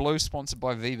are the Blues sponsored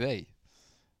by VB?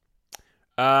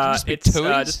 It's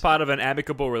just part of an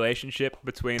amicable relationship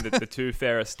between the two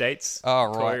fairer states, oh,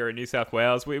 right. Victoria and New South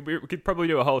Wales. We could probably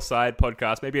do a whole side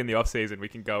podcast. Maybe in the off season we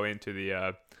can go into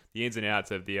the ins and outs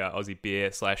of the Aussie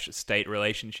beer / state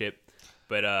relationship.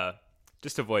 But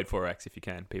just avoid 4X if you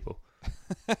can, people.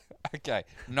 Okay,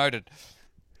 noted.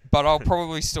 But I'll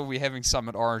probably still be having some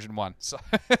at Origin 1. So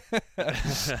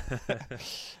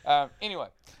anyway,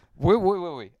 where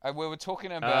were we? We were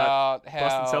talking about how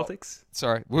Boston Celtics.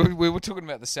 Sorry, we were talking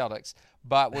about the Celtics,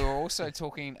 but we were also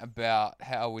talking about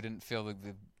how we didn't feel that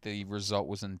the result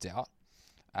was in doubt.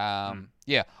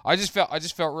 Yeah, I just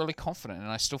felt really confident, and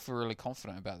I still feel really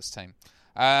confident about this team.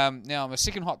 Now, my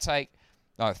third hot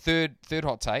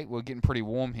take. We're getting pretty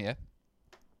warm here.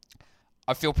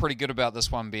 I feel pretty good about this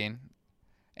one, Ben.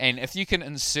 And if you can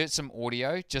insert some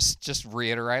audio, just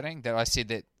reiterating that I said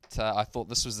that I thought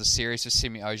this was the series for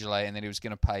Semi Ojeleye and that he was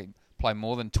going to play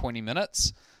more than 20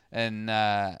 minutes in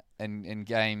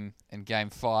game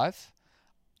 5.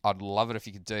 I'd love it if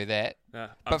you could do that.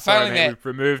 But failing that, we've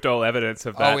removed all evidence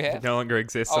of that. It no longer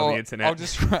exists on the internet.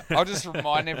 I'll just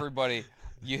remind everybody,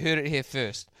 you heard it here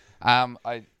first.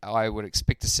 I would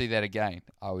expect to see that again.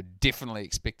 I would definitely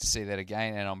expect to see that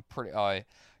again, and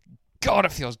God,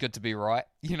 it feels good to be right,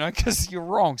 because you're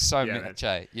wrong so much,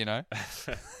 But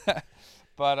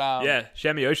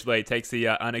Semi Ojeleye takes the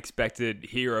unexpected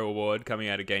hero award coming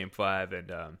out of Game 5,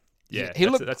 and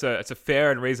that's a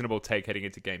fair and reasonable take heading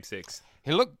into Game 6.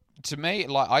 He looked to me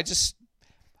like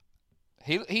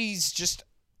he's just.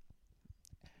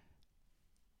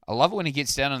 I love it when he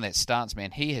gets down on that stance,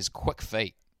 man. He has quick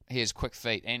feet.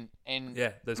 And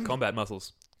those combat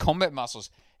muscles. Combat muscles.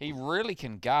 He really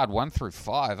can guard 1 through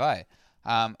 5, eh?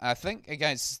 I think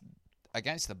against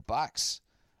the Bucks,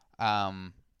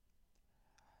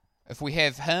 if we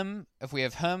have him,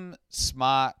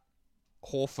 Smart,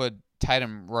 Horford,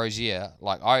 Tatum, Rozier,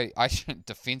 I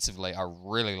defensively, I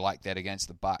really like that against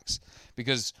the Bucks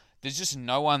because there's just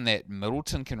no one that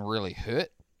Middleton can really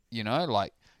hurt,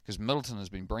 because Middleton has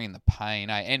been bringing the pain,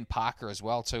 and Parker as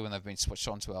well too, when they've been switched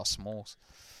on to our smalls.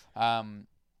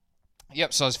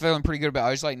 Yep, so I was feeling pretty good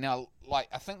about Ojeleye. Now, I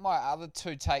think my other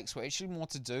two takes were actually more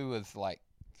to do with,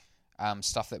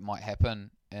 stuff that might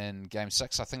happen in Game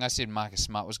 6. I think I said Marcus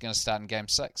Smart was going to start in Game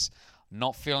 6.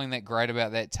 Not feeling that great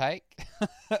about that take.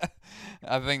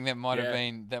 I think that might have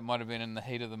been in the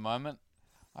heat of the moment.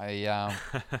 I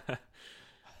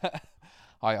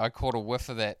caught a whiff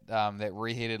of that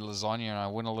reheated lasagna, and I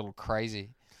went a little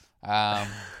crazy.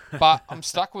 But I'm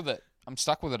stuck with it.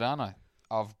 Aren't I?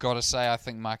 I've got to say, I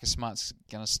think Marcus Smart's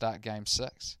going to start Game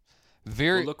 6.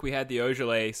 Well, look, we had the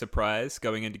Ojeleye surprise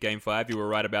going into Game 5. You were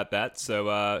right about that,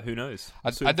 so who knows?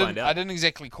 I didn't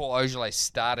exactly call Ojeleye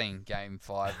starting Game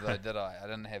 5, though, did I? I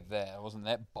didn't have that. I wasn't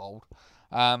that bold.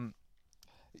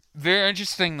 Very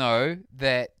interesting, though,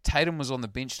 that Tatum was on the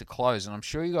bench to close, and I'm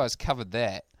sure you guys covered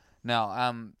that.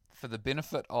 Now, for the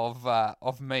benefit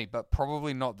of me, but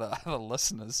probably not the other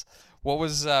listeners, what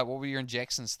were your and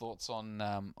Jackson's thoughts on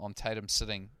Tatum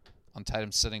sitting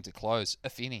to close,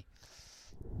 if any?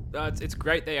 It's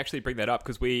great they actually bring that up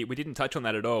because we didn't touch on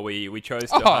that at all. We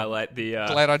chose to highlight the.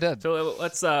 Glad I did. So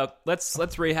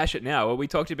let's rehash it now. Well, we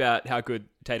talked about how good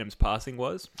Tatum's passing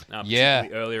was.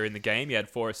 Particularly earlier in the game, he had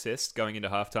 4 assists going into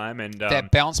halftime, and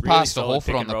that bounce really pass to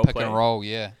Horford on the pick and roll,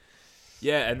 yeah.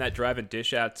 Yeah, and that drive and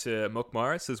dish out to Mook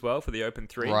Morris as well for the open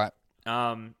 3. Right.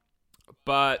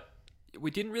 But we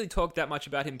didn't really talk that much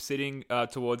about him sitting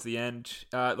towards the end.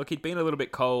 Look, he'd been a little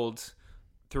bit cold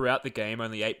throughout the game,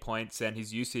 only 8 points, and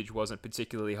his usage wasn't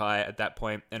particularly high at that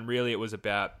point. And really, it was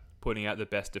about putting out the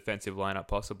best defensive lineup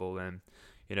possible. And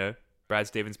Brad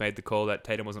Stevens made the call that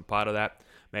Tatum wasn't part of that.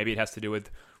 Maybe it has to do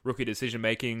with rookie decision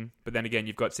making. But then again,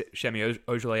 you've got Shemi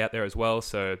Ojale out there as well.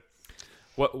 So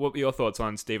what were your thoughts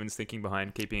on Stevens' thinking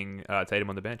behind keeping Tatum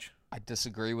on the bench? I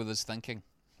disagree with his thinking,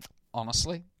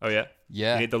 honestly. Oh, yeah?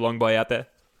 Yeah. You need the long boy out there?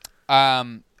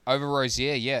 Over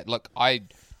Rozier, yeah. Look, I've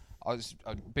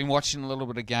been watching a little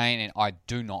bit again, and I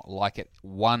do not like it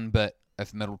one bit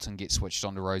if Middleton gets switched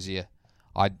onto Rozier.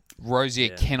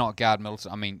 Rozier cannot guard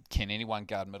Middleton. I mean, can anyone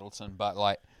guard Middleton? But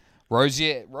like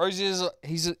Rozier's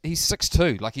he's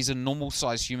 6'2", like he's a normal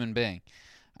sized human being.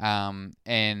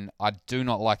 And I do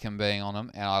not like him being on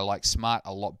him, and I like Smart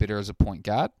a lot better as a point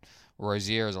guard.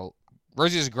 Rozier's a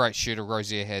great shooter.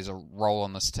 Rozier has a role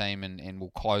on this team and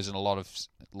will close in a lot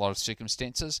of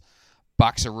circumstances.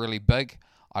 Bucks are really big.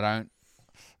 I'd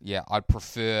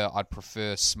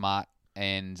prefer Smart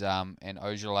and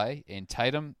Ojale and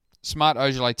Tatum. Smart,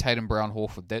 Ojale, Tatum, Brown,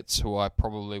 Horford. That's who I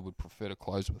probably would prefer to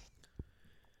close with.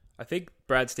 I think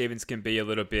Brad Stevens can be a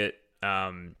little bit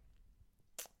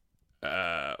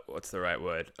what's the right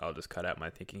word? I'll just cut out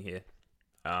my thinking here.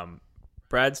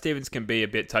 Brad Stevens can be a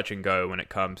bit touch and go when it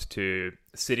comes to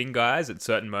sitting guys at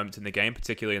certain moments in the game,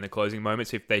 particularly in the closing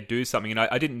moments. If they do something, and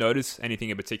I didn't notice anything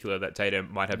in particular that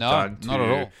Tatum might have done not at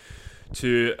all.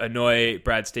 to annoy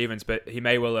Brad Stevens, but he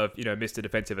may well have, missed a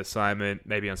defensive assignment,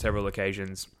 maybe on several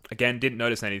occasions. Again, didn't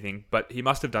notice anything, but he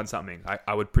must have done something,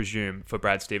 I would presume, for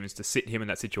Brad Stevens to sit him in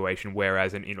that situation,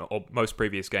 whereas in most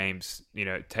previous games,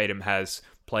 Tatum has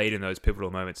played in those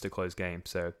pivotal moments to close games.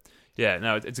 So, yeah,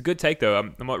 no, it's a good take, though.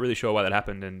 I'm not really sure why that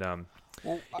happened, and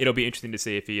it'll be interesting to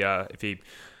see if he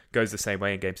goes the same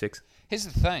way in Game 6. Here's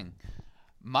the thing.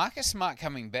 Marcus Smart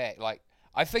coming back, like,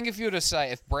 I think if you were to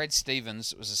say if Brad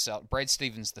Stevens Brad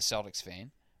Stevens the Celtics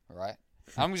fan, right?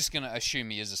 I'm just going to assume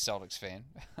he is a Celtics fan.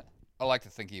 I like to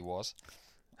think he was.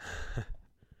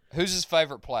 Who's his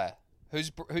favorite player? Who's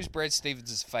Brad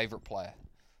Stevens' favorite player?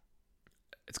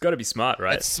 It's got to be Smart,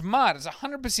 right? It's Smart. It's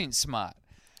 100% Smart.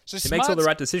 So he makes all the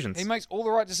right decisions. He makes all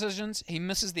the right decisions. He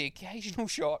misses the occasional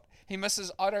shot. He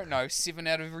misses, 7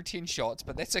 out of every 10 shots,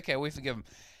 but that's okay. We forgive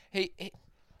him.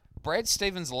 Brad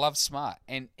Stevens loves Smart,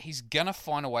 and he's going to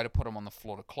find a way to put him on the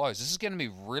floor to close. This is going to be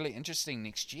really interesting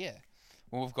next year.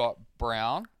 When we've got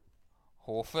Brown,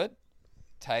 Horford,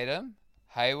 Tatum,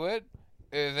 Hayward,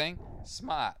 Irving,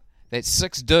 Smart. That's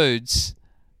 6 dudes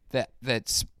that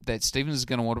Stevens is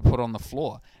going to want to put on the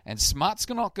floor. And Smart's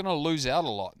not going to lose out a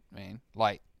lot, man.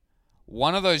 Like,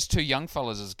 one of those two young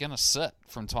fellas is going to sit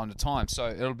from time to time, so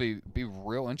it'll be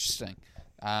real interesting.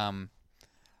 I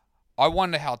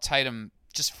wonder how Tatum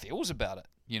just feels about it,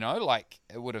 like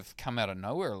it would have come out of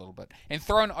nowhere a little bit. And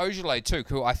throw in Ojale too,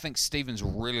 who I think Stevens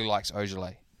really likes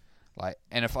Ojale. Like,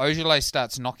 and if Ojale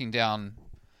starts knocking down,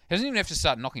 he doesn't even have to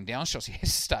start knocking down shots, he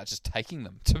has to start just taking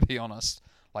them, to be honest.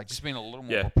 Like, just being a little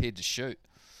more prepared to shoot.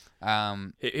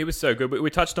 He was so good. We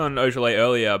touched on Ojale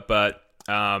earlier, but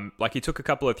he took a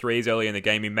couple of threes early in the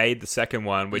game. He made the second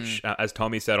one, which, as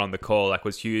Tommy said on the call,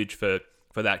 was huge for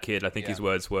that kid. I think his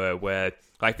words were where,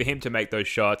 for him to make those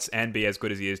shots and be as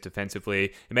good as he is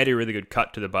defensively, he made a really good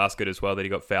cut to the basket as well that he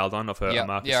got fouled on off a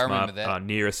Marcus Smart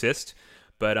near assist.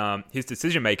 But his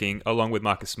decision making, along with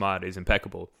Marcus Smart, is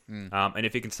impeccable. And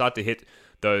if he can start to hit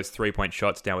those 3-point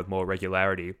shots down with more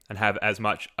regularity and have as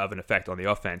much of an effect on the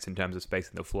offense in terms of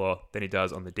spacing the floor than he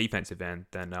does on the defensive end,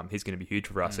 then he's going to be huge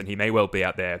for us. And he may well be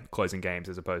out there closing games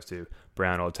as opposed to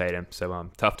Brown or Tatum. So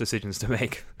tough decisions to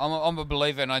make. I'm a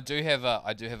believer, and I do have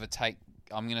a take.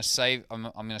 I'm gonna save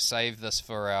this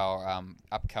for our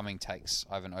upcoming takes.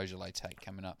 I have an Ojale take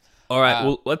coming up. All right,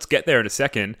 well, let's get there in a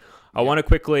second. I want to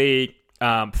quickly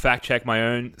fact check my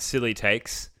own silly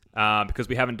takes because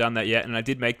we haven't done that yet, and I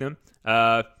did make them.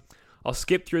 I'll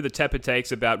skip through the tepid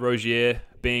takes about Rozier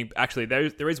being... Actually,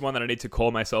 there is one that I need to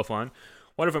call myself on.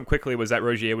 One of them quickly was that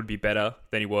Rozier would be better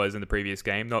than he was in the previous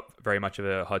game. Not very much of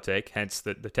a hot take, hence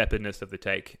the tepidness of the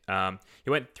take. He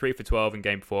went 3 for 12 in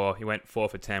Game 4. He went 4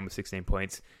 for 10 with 16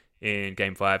 points in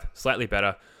Game 5. Slightly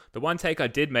better. The one take I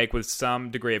did make with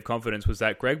some degree of confidence was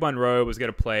that Greg Monroe was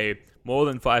going to play more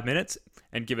than 5 minutes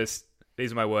and give us,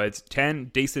 these are my words,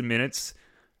 10 decent minutes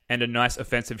and a nice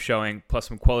offensive showing plus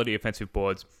some quality offensive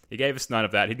boards. He gave us none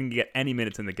of that. He didn't get any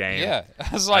minutes in the game. Yeah.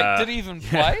 I was like, did he even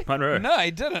play? Monroe. No,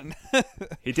 he didn't.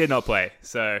 He did not play.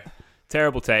 So,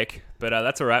 terrible take. But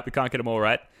that's all right. We can't get them all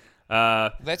right.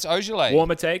 That's Ojale.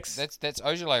 Warmer takes. That's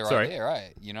Ojale right there,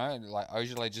 right?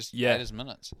 Ojale just had his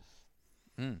minutes.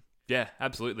 Yeah,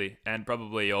 absolutely. And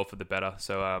probably all for the better.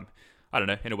 So, I don't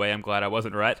know. In a way, I'm glad I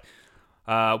wasn't right.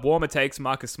 Warmer takes.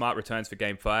 Marcus Smart returns for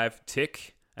Game 5.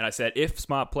 Tick. And I said, if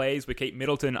Smart plays, we keep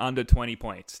Middleton under 20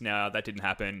 points. Now, that didn't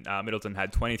happen. Middleton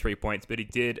had 23 points, but he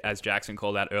did, as Jackson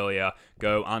called out earlier,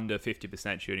 go under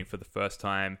 50% shooting for the first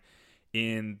time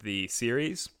in the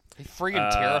series. He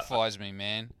friggin' terrifies me,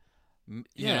 man. You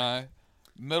Yeah. know,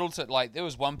 Middleton, like, there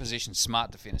was one possession,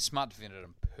 Smart defended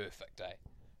him perfect, eh?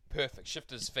 Perfect.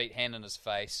 Shifted his feet, hand in his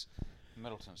face.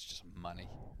 Middleton's just money.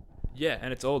 Yeah,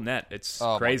 and it's all net. It's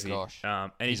Oh my crazy. gosh.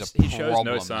 And He's he a shows problem,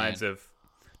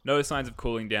 no signs of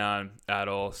cooling down at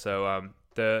all. So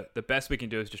the best we can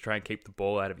do is just try and keep the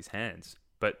ball out of his hands.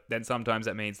 But then sometimes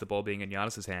that means the ball being in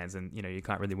Giannis's hands, and you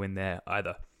can't really win there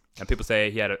either. And people say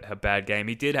he had a bad game.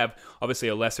 He did have obviously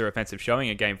a lesser offensive showing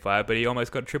in Game 5, but he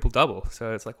almost got a triple double.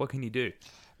 So it's like, what can you do?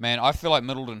 Man, I feel like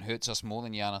Middleton hurts us more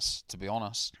than Giannis, to be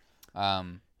honest.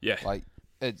 Yeah. Like,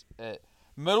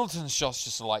 Middleton's shots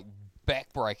just like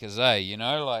backbreakers, eh?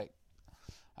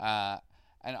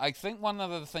 And I think one of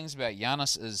the things about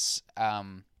Giannis is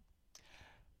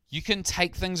you can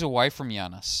take things away from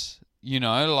Giannis,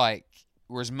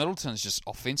 whereas Middleton's just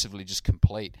offensively just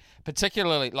complete.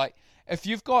 Particularly, like, if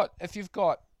you've got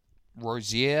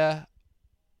Rozier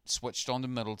switched on to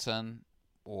Middleton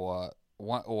or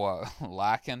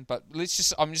Larkin, but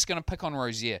I'm just going to pick on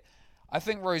Rozier. I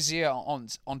think Rozier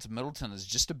onto Middleton is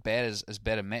just as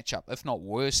bad a matchup, if not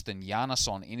worse, than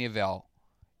Giannis on any of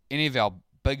our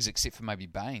bigs except for maybe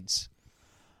Baines.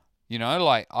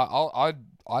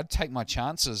 I'd take my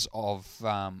chances of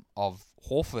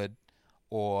Horford,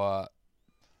 or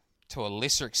to a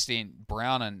lesser extent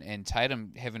Brown and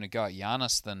Tatum having to go at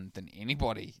Giannis than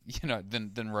anybody,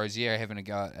 than Rozier having to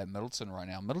go at Middleton right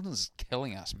now. Middleton's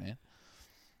killing us, man.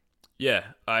 Yeah,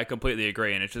 I completely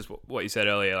agree, and it's just what you said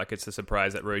earlier. Like, it's a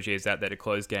surprise that Rozier's out there to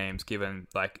close games, given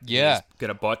he's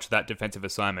gonna botch that defensive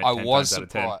assignment. I was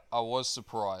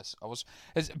surprised.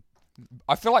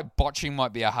 I feel like botching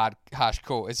might be a harsh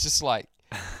call. It's just like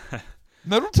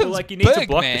Middleton's you need big, to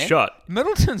block man. the shot.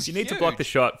 Middleton's You need to huge. block the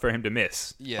shot for him to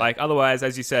miss. Yeah. Like, otherwise,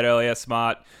 as you said earlier,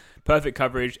 Smart, perfect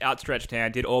coverage, outstretched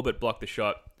hand, did all but block the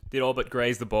shot, did all but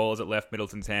graze the ball as it left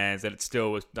Middleton's hands, and it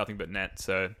still was nothing but net.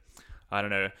 So, I don't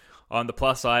know. On the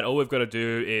plus side, all we've got to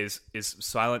do is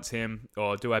silence him,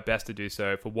 or do our best to do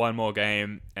so for one more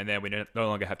game, and then we no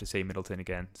longer have to see Middleton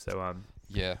again. So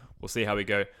Yeah. we'll see how we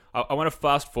go. I want to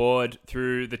fast forward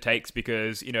through the takes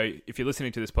because, if you're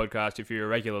listening to this podcast, if you're a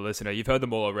regular listener, you've heard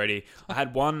them all already. I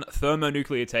had one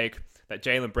thermonuclear take that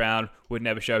Jaylen Brown would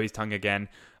never show his tongue again.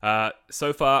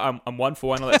 So far, I'm 1 for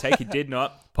 1 on that take. He did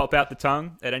not pop out the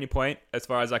tongue at any point, as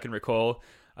far as I can recall,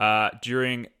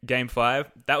 during Game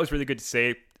 5. That was really good to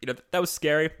see. That was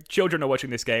scary. Children are watching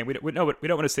this game. We don't want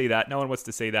to see that. No one wants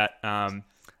to see that. And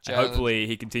hopefully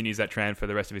he continues that trend for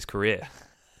the rest of his career.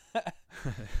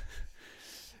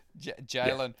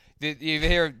 Jaylen, did you ever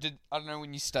hear? I don't know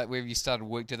wherever you started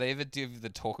work. Did they ever do the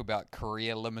talk about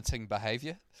career limiting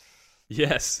behavior?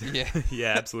 Yes. Yeah.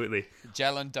 Yeah, absolutely.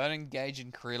 Jaylen, don't engage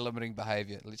in career limiting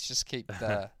behavior. Let's just keep.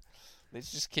 I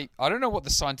don't know what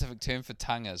the scientific term for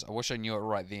tongue is. I wish I knew it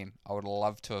right then. I would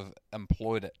love to have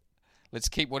employed it. Let's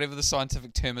keep whatever the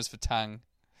scientific term is for tongue,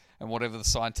 and whatever the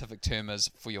scientific term is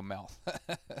for your mouth.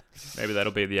 Maybe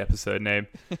that'll be the episode name.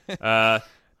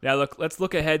 Now, let's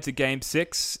look ahead to Game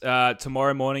 6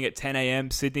 tomorrow morning at 10 a.m.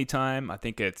 Sydney time. I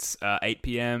think it's 8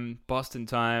 p.m. Boston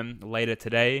time later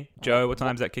today. Joe, what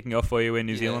time is that kicking off for you in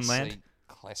New Zealand land?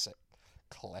 Classic.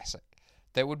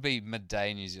 That would be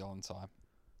midday New Zealand time.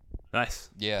 Nice.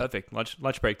 Yeah. Perfect.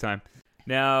 Lunch break time.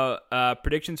 Now,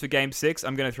 predictions for Game 6.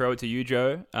 I'm going to throw it to you,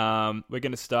 Joe. We're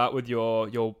going to start with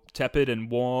your tepid and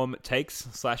warm takes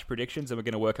 / predictions, and we're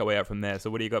going to work our way out from there.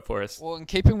 So what do you got for us? Well, in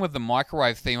keeping with the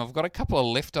microwave theme, I've got a couple of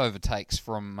leftover takes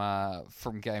from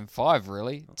Game 5,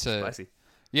 really. Spicy.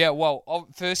 Yeah, well,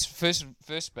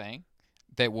 first being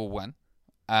that we'll win.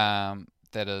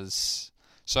 That is...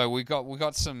 So we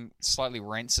got some slightly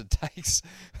rancid takes.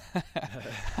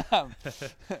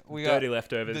 Dirty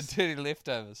leftovers. The dirty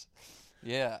leftovers.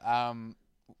 Yeah.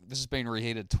 This has been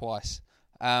reheated twice.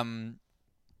 I've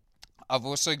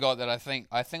also got that I think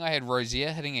I had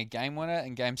Rozier hitting a game winner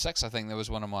in Game 6. I think that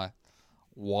was one of my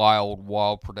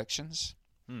wild predictions.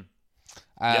 Yep.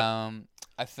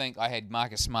 I think I had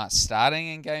Marcus Smart starting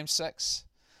in Game 6.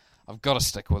 I've got to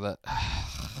stick with it.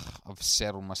 I've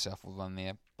saddled myself with one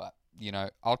there, but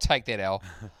I'll take that L.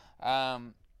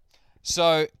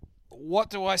 So what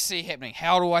do I see happening?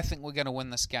 How do I think we're going to win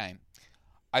this game?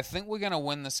 I think we're going to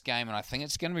win this game, and I think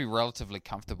it's going to be relatively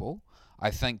comfortable.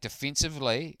 I think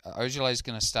defensively, Ojale is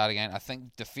going to start again. I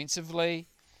think defensively,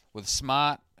 with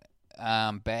Smart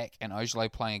back and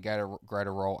Ojale playing a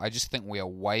greater role, I just think we are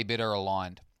way better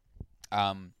aligned.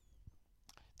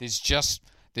 There's just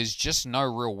no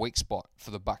real weak spot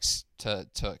for the Bucks to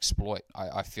exploit.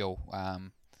 I feel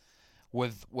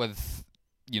with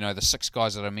the 6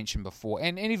 guys that I mentioned before,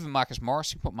 and even Marcus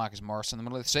Morris. You put Marcus Morris in the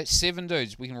middle of it. So that's 7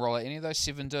 dudes. We can roll out any of those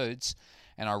 7 dudes,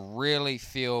 and I really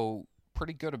feel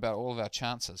pretty good about all of our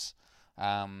chances.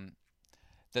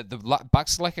 The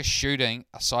Bucks' lack of shooting,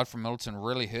 aside from Middleton,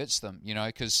 really hurts them,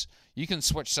 because you can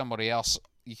switch somebody else.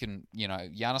 You can,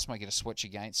 Giannis might get a switch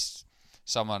against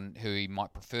someone who he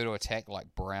might prefer to attack,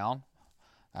 like Brown,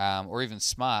 or even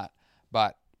Smart,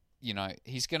 but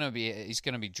he's going to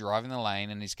be driving the lane,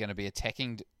 and he's going to be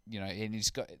attacking, and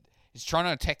he's trying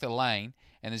to attack the lane,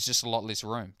 and there's just a lot less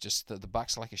room. Just the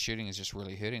Bucks' lack of shooting is just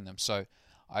really hurting them. So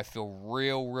I feel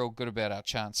real good about our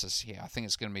chances here. I think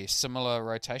it's going to be a similar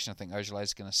rotation. I think Ojeleye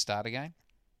is going to start again.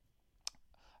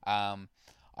 I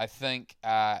think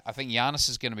Giannis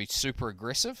is going to be super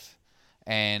aggressive,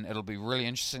 and it'll be really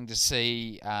interesting to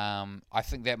see. I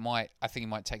think he might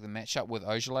take the matchup with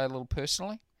Ojeleye a little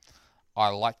personally. I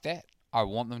like that. I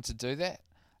want them to do that.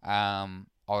 I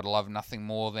would love nothing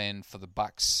more than for the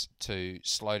Bucks to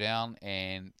slow down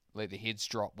and let the heads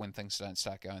drop when things don't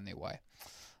start going their way.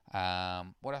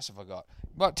 What else have I got?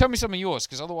 Well, tell me some of yours,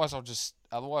 because otherwise I'll just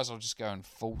go in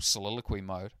full soliloquy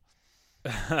mode.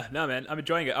 No, man, I'm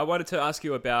enjoying it. I wanted to ask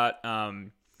you about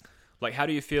how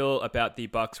do you feel about the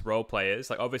Bucks role players?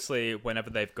 Like, obviously, whenever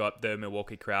they've got the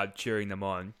Milwaukee crowd cheering them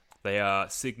on, they are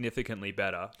significantly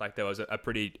better. Like, there was a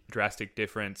pretty drastic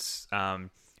difference in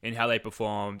how they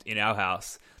performed in our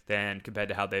house than compared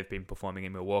to how they've been performing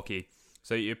in Milwaukee.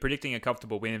 So you're predicting a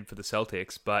comfortable win for the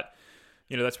Celtics, but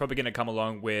that's probably going to come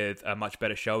along with a much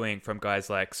better showing from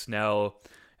guys like Snell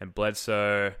and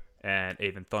Bledsoe and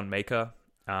even Thon Maker.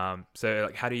 So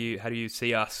how do you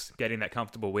see us getting that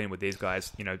comfortable win with these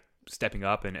guys, stepping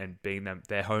up and being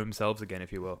their home selves again,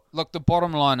 if you will? Look, the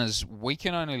bottom line is we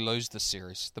can only lose this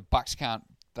series. The Bucks can't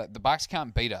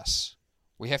beat us.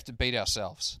 We have to beat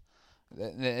ourselves.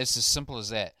 It's as simple as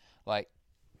that. When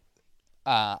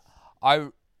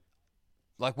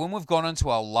we've gone into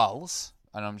our lulls,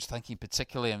 and I'm just thinking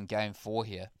particularly in Game 4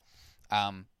 here,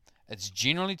 it's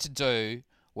generally to do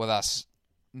with us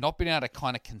not being able to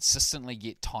kind of consistently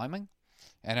get timing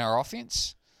in our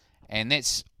offense, and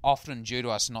that's often due to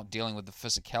us not dealing with the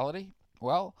physicality.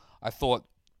 Well, I thought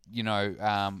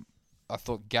Game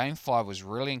 5 was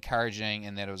really encouraging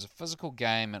in that it was a physical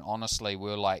game, and honestly,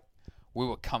 we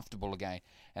were comfortable again.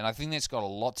 And I think that's got a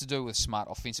lot to do with Smart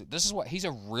offensive. He's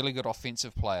a really good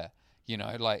offensive player.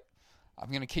 I'm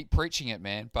going to keep preaching it,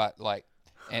 man, but and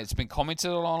it's been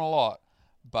commented on a lot,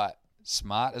 but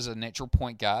Smart is a natural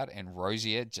point guard, and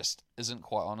Rozier just isn't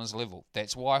quite on his level.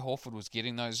 That's why Horford was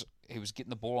getting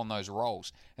the ball on those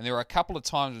rolls. And there were a couple of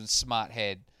times when Smart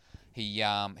he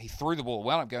threw the ball,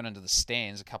 wound up going into the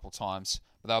stands a couple of times,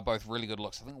 but they were both really good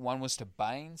looks. I think one was to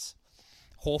Baines.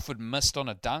 Horford missed on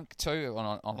a dunk too,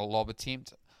 on a lob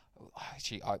attempt.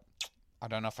 Actually, I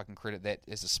don't know if I can credit that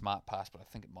as a Smart pass, but I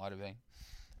think it might have been.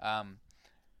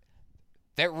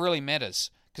 That really matters,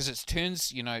 because it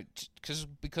turns,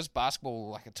 because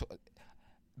basketball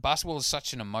basketball is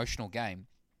such an emotional game.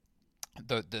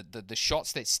 The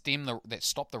shots that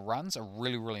stop the runs are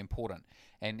really, really important,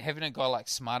 and having a guy like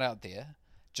Smart out there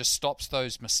just stops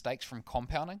those mistakes from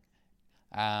compounding.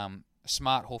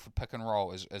 Smart Horford pick and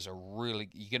roll is a really,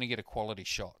 you're going to get a quality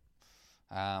shot.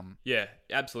 Yeah,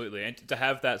 absolutely. And to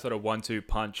have that sort of 1-2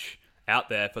 punch out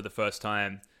there for the first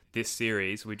time this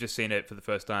series, we've just seen it for the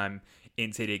first time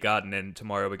in TD Garden, and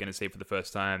tomorrow we're going to see it for the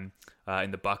first time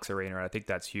in the Bucks arena. I think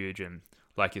that's huge, and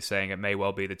like you're saying, it may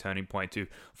well be the turning point to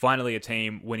finally a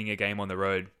team winning a game on the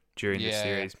road during this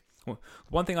series. Well,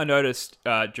 one thing I noticed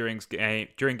during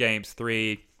games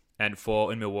 3 and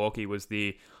 4 in Milwaukee was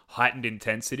the heightened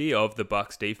intensity of the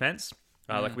Bucks defense.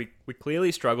 We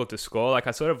clearly struggled to score.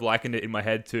 I sort of likened it in my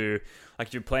head to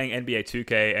you're playing NBA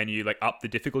 2K and you up the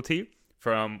difficulty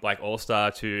from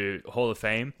All-Star to Hall of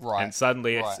Fame, right? And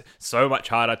suddenly it's so much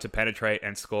harder to penetrate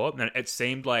and score. And it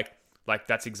seemed like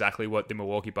that's exactly what the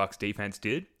Milwaukee Bucks defense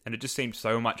did, and it just seemed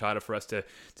so much harder for us to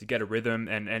get a rhythm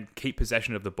and keep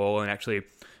possession of the ball and actually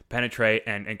penetrate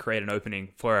and create an opening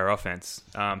for our offense.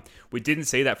 We didn't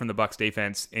see that from the Bucks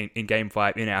defense in Game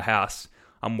 5 in our house.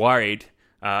 I'm worried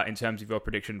in terms of your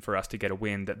prediction for us to get a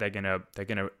win that they're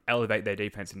gonna elevate their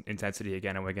defense intensity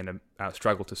again, and we're gonna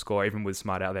struggle to score even with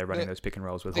Smart out there running those pick and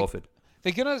rolls with Horford.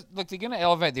 They're gonna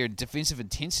elevate their defensive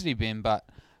intensity, Ben. But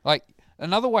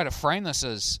another way to frame this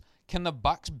is, can the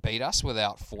Bucks beat us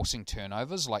without forcing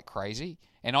turnovers like crazy?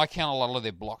 And I count a lot of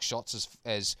their block shots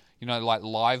as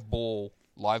live ball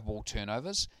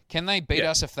turnovers. Can they beat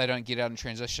us if they don't get out in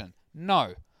transition?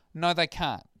 No, they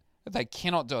can't. They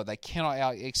cannot do it. They cannot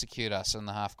out-execute us in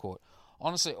the half court.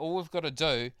 Honestly, all we've got to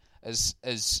do is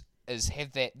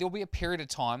have that. There'll be a period of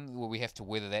time where we have to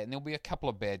weather that, and there'll be a couple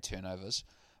of bad turnovers.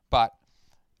 But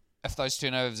if those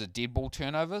turnovers are dead ball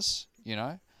turnovers,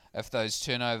 if those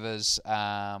turnovers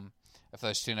are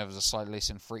slightly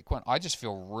less infrequent, I just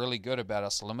feel really good about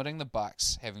us limiting the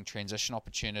Bucks, having transition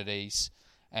opportunities,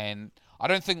 and I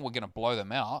don't think we're going to blow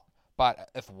them out. But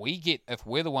if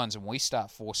we're the ones and we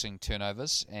start forcing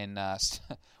turnovers, and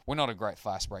we're not a great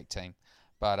fast break team,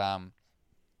 but I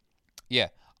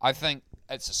think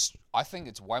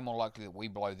it's way more likely that we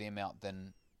blow them out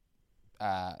than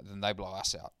they blow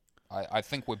us out. I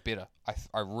think we're better.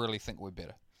 I really think we're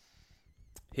better.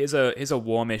 Here's a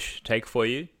warmish take for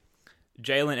you.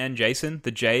 Jalen and Jason,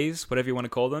 the Jays, whatever you want to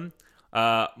call them.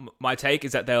 My take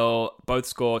is that they'll both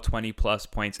score 20-plus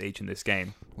points each in this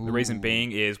game. Ooh. The reason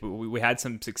being is we had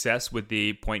some success with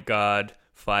the point guard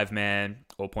 5-man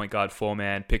or point guard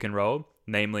 4-man pick and roll,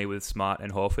 namely with Smart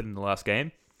and Horford in the last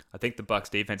game. I think the Bucks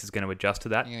defense is going to adjust to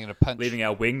that, leaving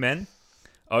our wingmen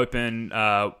open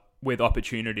with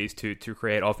opportunities to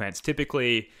create offense.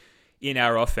 Typically, in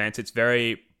our offense, it's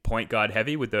very point guard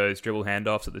heavy with those dribble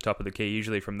handoffs at the top of the key,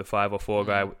 usually from the 5 or 4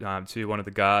 guy to one of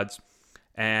the guards.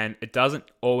 And it doesn't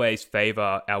always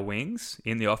favor our wings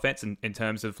in the offense in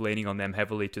terms of leaning on them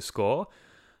heavily to score.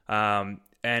 And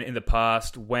in the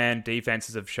past, when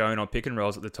defenses have shown on pick and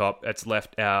rolls at the top, it's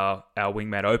left our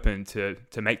wingman open to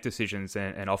make decisions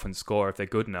and often score if they're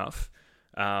good enough.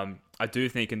 I do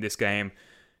think in this game,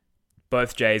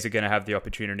 both Jays are going to have the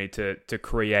opportunity to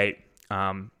create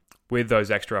with those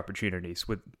extra opportunities,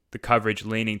 with the coverage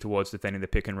leaning towards defending the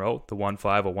pick and roll, the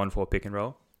 1-5 or 1-4 pick and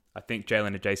roll. I think Jalen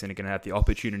and Jason are going to have the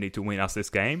opportunity to win us this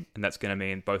game, and that's going to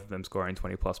mean both of them scoring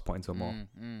 20-plus points or more.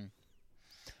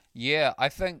 Yeah, I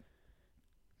think...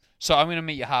 So I'm going to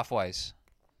meet you halfways.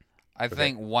 I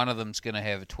think one of them's going to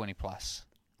have a 20-plus.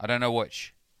 I don't know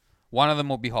which. One of them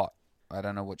will be hot. I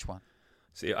don't know which one.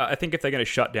 See, I think if they're going to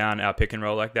shut down our pick and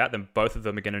roll like that, then both of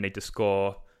them are going to need to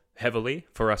score heavily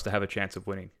for us to have a chance of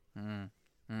winning.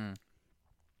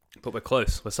 But we're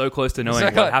close. We're so close to knowing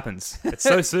what happens. It's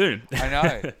so soon. I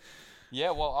know.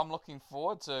 Yeah, well, I'm looking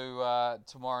forward to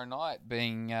tomorrow night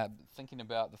thinking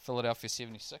about the Philadelphia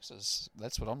 76ers.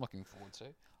 That's what I'm looking forward to.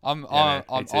 I'm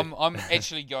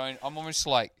actually going. I'm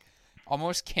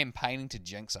almost campaigning to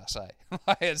jinx us.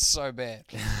 It's so bad.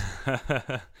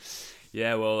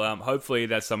 Yeah, well, hopefully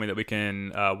that's something that we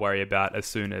can worry about as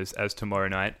soon as tomorrow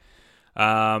night.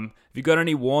 Have you got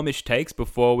any warmish takes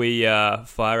before we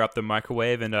fire up the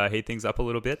microwave and heat things up a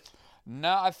little bit?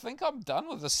 No, I think I'm done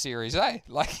with this series,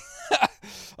 honestly,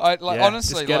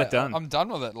 just get it done. I'm done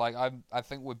with it. I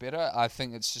think we're better. I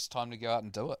think it's just time to go out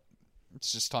and do it.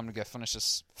 It's just time to go finish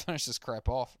this crap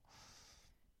off.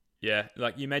 Yeah,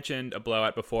 like you mentioned a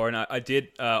blowout before, and I did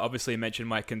obviously mention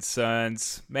my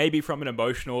concerns, maybe from an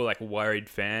emotional, worried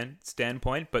fan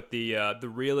standpoint, but the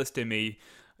realist in me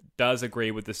does agree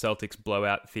with the Celtics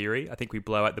blowout theory. I think we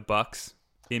blow out the Bucks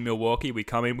in Milwaukee. We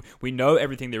come in, we know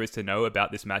everything there is to know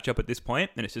about this matchup at this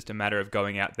point, and it's just a matter of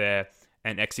going out there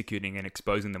and executing and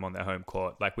exposing them on their home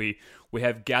court. We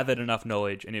have gathered enough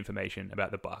knowledge and information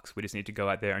about the Bucks. We just need to go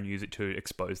out there and use it to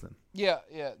expose them. Yeah,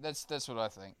 that's what I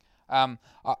think.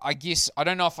 I guess I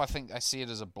don't know if I see it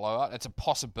as a blowout. It's a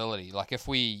possibility. If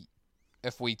we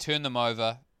turn them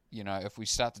over, if we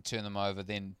start to turn them over,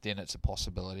 then it's a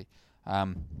possibility.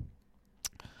 I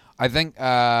think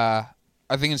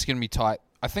it's going to be tight.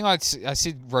 I think I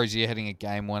said Rozier hitting a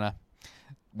game winner.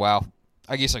 Well,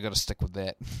 I guess I got to stick with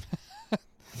that.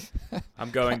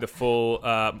 I'm going the full.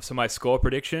 So my score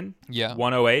prediction: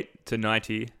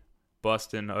 108-90,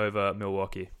 Boston over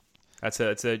Milwaukee. It's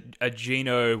a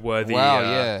Gino worthy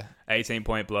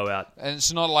 18-point blowout. And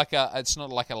it's not like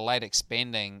a late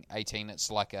expanding 18.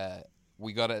 It's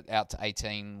we got it out to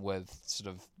 18 with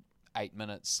sort of 8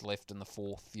 minutes left in the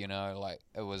fourth. It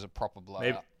was a proper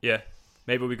blowout.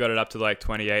 Maybe we got it up to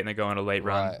 28 and they go on a late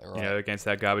run, against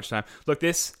that garbage time. Look,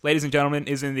 this, ladies and gentlemen,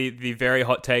 is in the very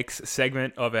hot takes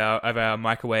segment of our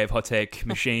microwave hot take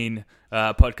machine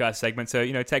podcast segment. So,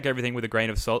 take everything with a grain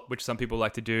of salt, which some people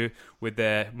like to do with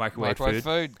their microwave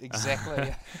food.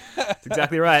 Exactly. That's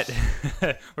exactly right.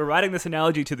 We're writing this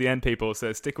analogy to the end, people,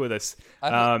 so stick with us.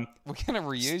 We're going to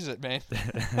reuse it, man.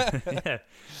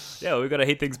 Yeah, we've got to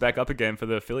heat things back up again for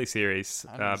the Philly series.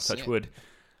 Touch wood.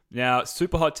 Now,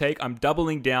 super hot take, I'm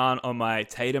doubling down on my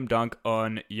Tatum dunk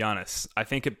on Giannis. I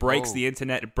think it breaks the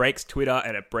internet, it breaks Twitter,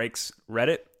 and it breaks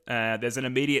Reddit. There's an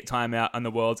immediate timeout, and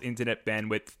the world's internet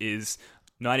bandwidth is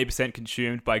 90%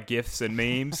 consumed by GIFs and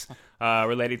memes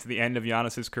relating to the end of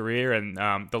Giannis's career and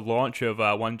the launch of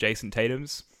one Jason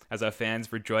Tatum's, as our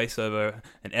fans rejoice over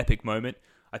an epic moment.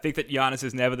 I think that Giannis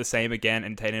is never the same again,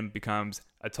 and Tatum becomes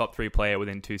a top 3 player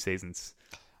within 2 seasons.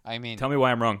 I mean, tell me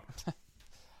why I'm wrong.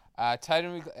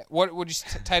 Tatum. What would you?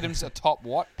 Tatum's a top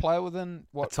what player within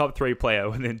A what? top 3 player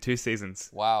within 2 seasons.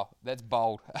 Wow, that's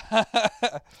bold.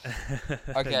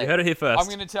 Okay, You heard it here first. I'm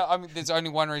going to tell. There's only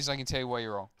one reason I can tell you why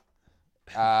you're wrong.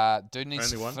 Dude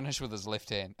needs Only to one? finish with his left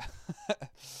hand.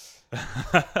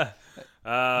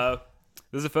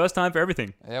 This is the first time for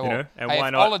everything. Yeah, you well, know? And hey, why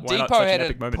if not? Why not Oladipo such an had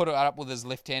epic moment? put it up with his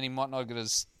left hand, he might not get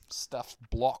his stuff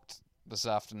blocked this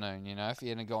afternoon. You know, if he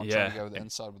hadn't gone trying to go with the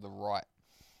inside with the right.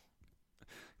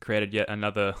 Created yet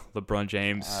another LeBron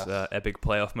James epic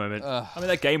playoff moment. Ugh. I mean,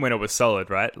 that game winner was solid,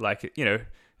 right? Like, you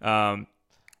know,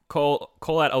 call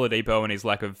out Oladipo and his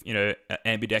lack of, you know,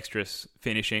 ambidextrous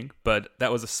finishing, but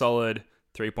that was a solid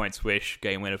 3-point swish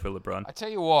game winner for LeBron. I tell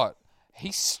you what,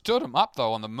 he stood him up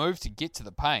though on the move to get to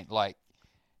the paint. Like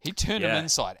he turned him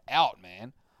inside out,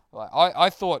 man. Like I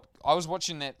thought I was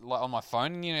watching that like on my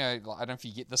phone. And, you know, like, I don't know if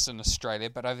you get this in Australia,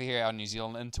 but over here our New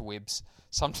Zealand interwebs,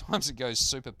 sometimes it goes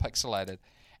super pixelated,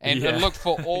 and it looked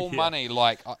for all money.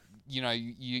 Like you know,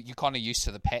 you kind of used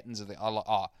to the patterns of the.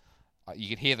 You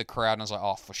could hear the crowd, and I was like,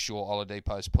 oh, for sure,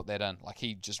 Oladipo's put that in. Like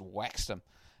he just waxed him,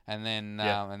 and then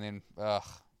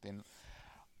then.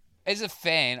 As a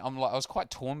fan, I was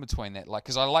quite torn between that, like,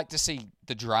 because I like to see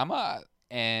the drama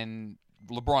and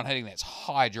LeBron hitting that's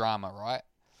high drama, right?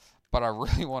 But I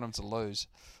really want him to lose.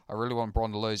 I really want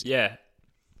Bron to lose. Yeah,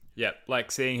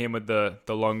 like seeing him with the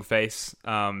long face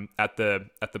at the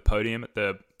podium at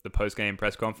the post game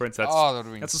press conference. That's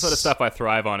the sort of stuff I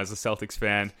thrive on as a Celtics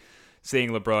fan.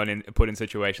 Seeing LeBron put in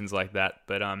situations like that,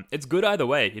 but it's good either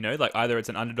way. You know, like either it's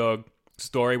an underdog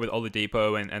story with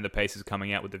Oladipo and the Pacers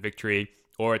coming out with the victory,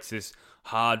 or it's this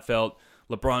heartfelt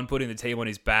LeBron putting the team on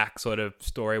his back sort of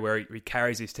story where he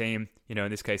carries his team, you know,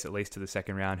 in this case at least to the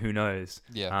second round. Who knows?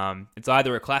 Yeah. It's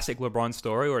either a classic LeBron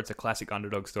story or it's a classic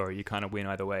underdog story. You kind of win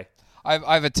either way.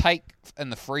 I have a take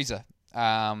in the freezer.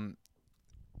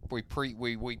 We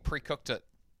pre-cooked it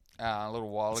a little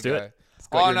while Let's ago. do it. It's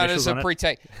got your No, initials there's on a it.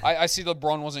 pre-take. I said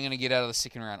LeBron wasn't going to get out of the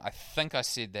second round. I think I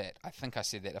said that.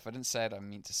 If I didn't say it, I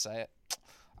meant to say it.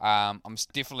 I'm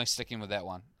definitely sticking with that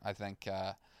one. I think,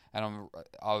 and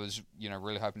I was, you know,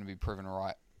 really hoping to be proven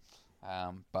right.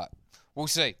 But we'll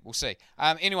see.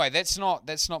 Anyway, that's not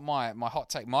my hot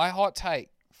take. My hot take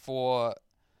for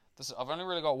this, I've only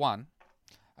really got one.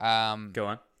 Go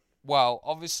on. Well,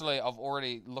 obviously, I've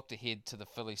already looked ahead to the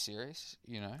Philly series.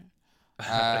 You know.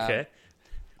 Okay.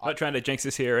 I'm not trying to jinx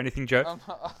this here or anything, Joe.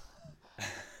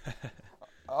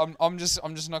 I'm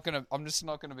just not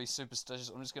gonna be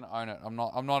superstitious. I'm just gonna own it.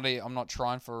 I'm not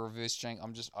trying for a reverse jinx.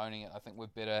 I'm just owning it. I think we're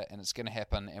better, and it's gonna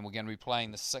happen. And we're gonna be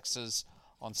playing the Sixers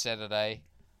on Saturday,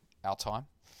 our time.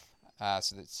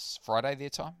 So that's Friday their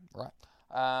time, right?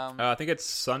 I think it's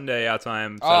Sunday our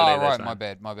time. Saturday their right. time. My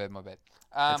bad.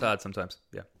 It's hard sometimes.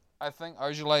 Yeah. I think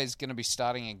Ojale is gonna be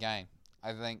starting again.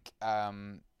 I think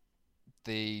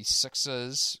the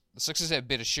Sixers have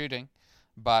better shooting.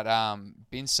 But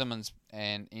Ben Simmons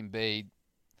and Embiid,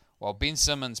 well, Ben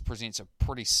Simmons presents a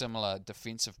pretty similar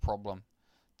defensive problem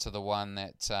to the one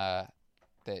that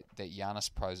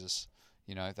Giannis poses.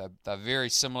 You know, they're very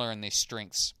similar in their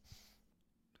strengths.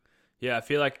 Yeah, I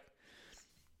feel like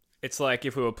it's like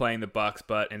if we were playing the Bucks,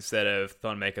 but instead of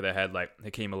Thon Maker, they had like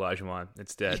Hakeem Olajuwon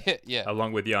instead, yeah.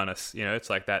 along with Giannis. You know, it's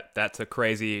like that. That's a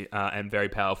crazy and very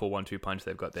powerful 1-2 punch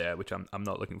they've got there, which I'm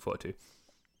not looking forward to.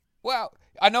 Well,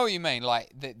 I know what you mean.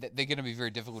 Like they're going to be very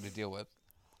difficult to deal with,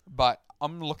 but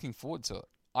I'm looking forward to it.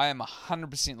 I am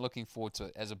 100% looking forward to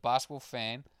it. As a basketball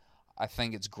fan, I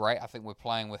think it's great. I think we're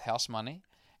playing with house money,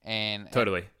 and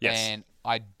Totally, yes. And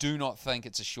I do not think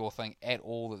it's a sure thing at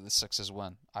all that the Sixers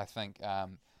win. I think they're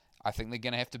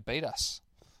going to have to beat us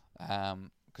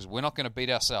because we're not going to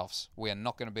beat ourselves. We are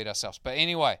not going to beat ourselves. But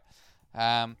anyway.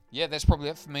 That's probably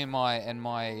it for me and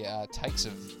my takes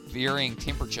of varying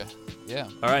temperature. Yeah.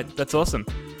 All right, that's awesome.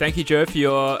 Thank you, Joe, for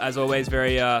your, as always,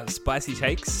 very spicy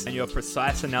takes and your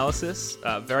precise analysis.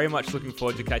 Very much looking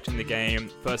forward to catching the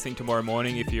game first thing tomorrow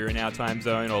morning if you're in our time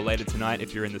zone, or later tonight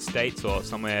if you're in the States or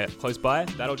somewhere close by.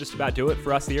 That'll just about do it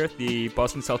for us here at the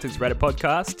Boston Celtics Reddit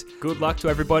podcast. Good luck to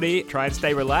everybody. Try and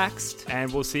stay relaxed, and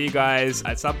we'll see you guys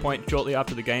at some point shortly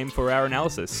after the game for our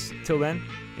analysis. Till then,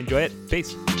 enjoy it.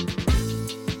 Peace.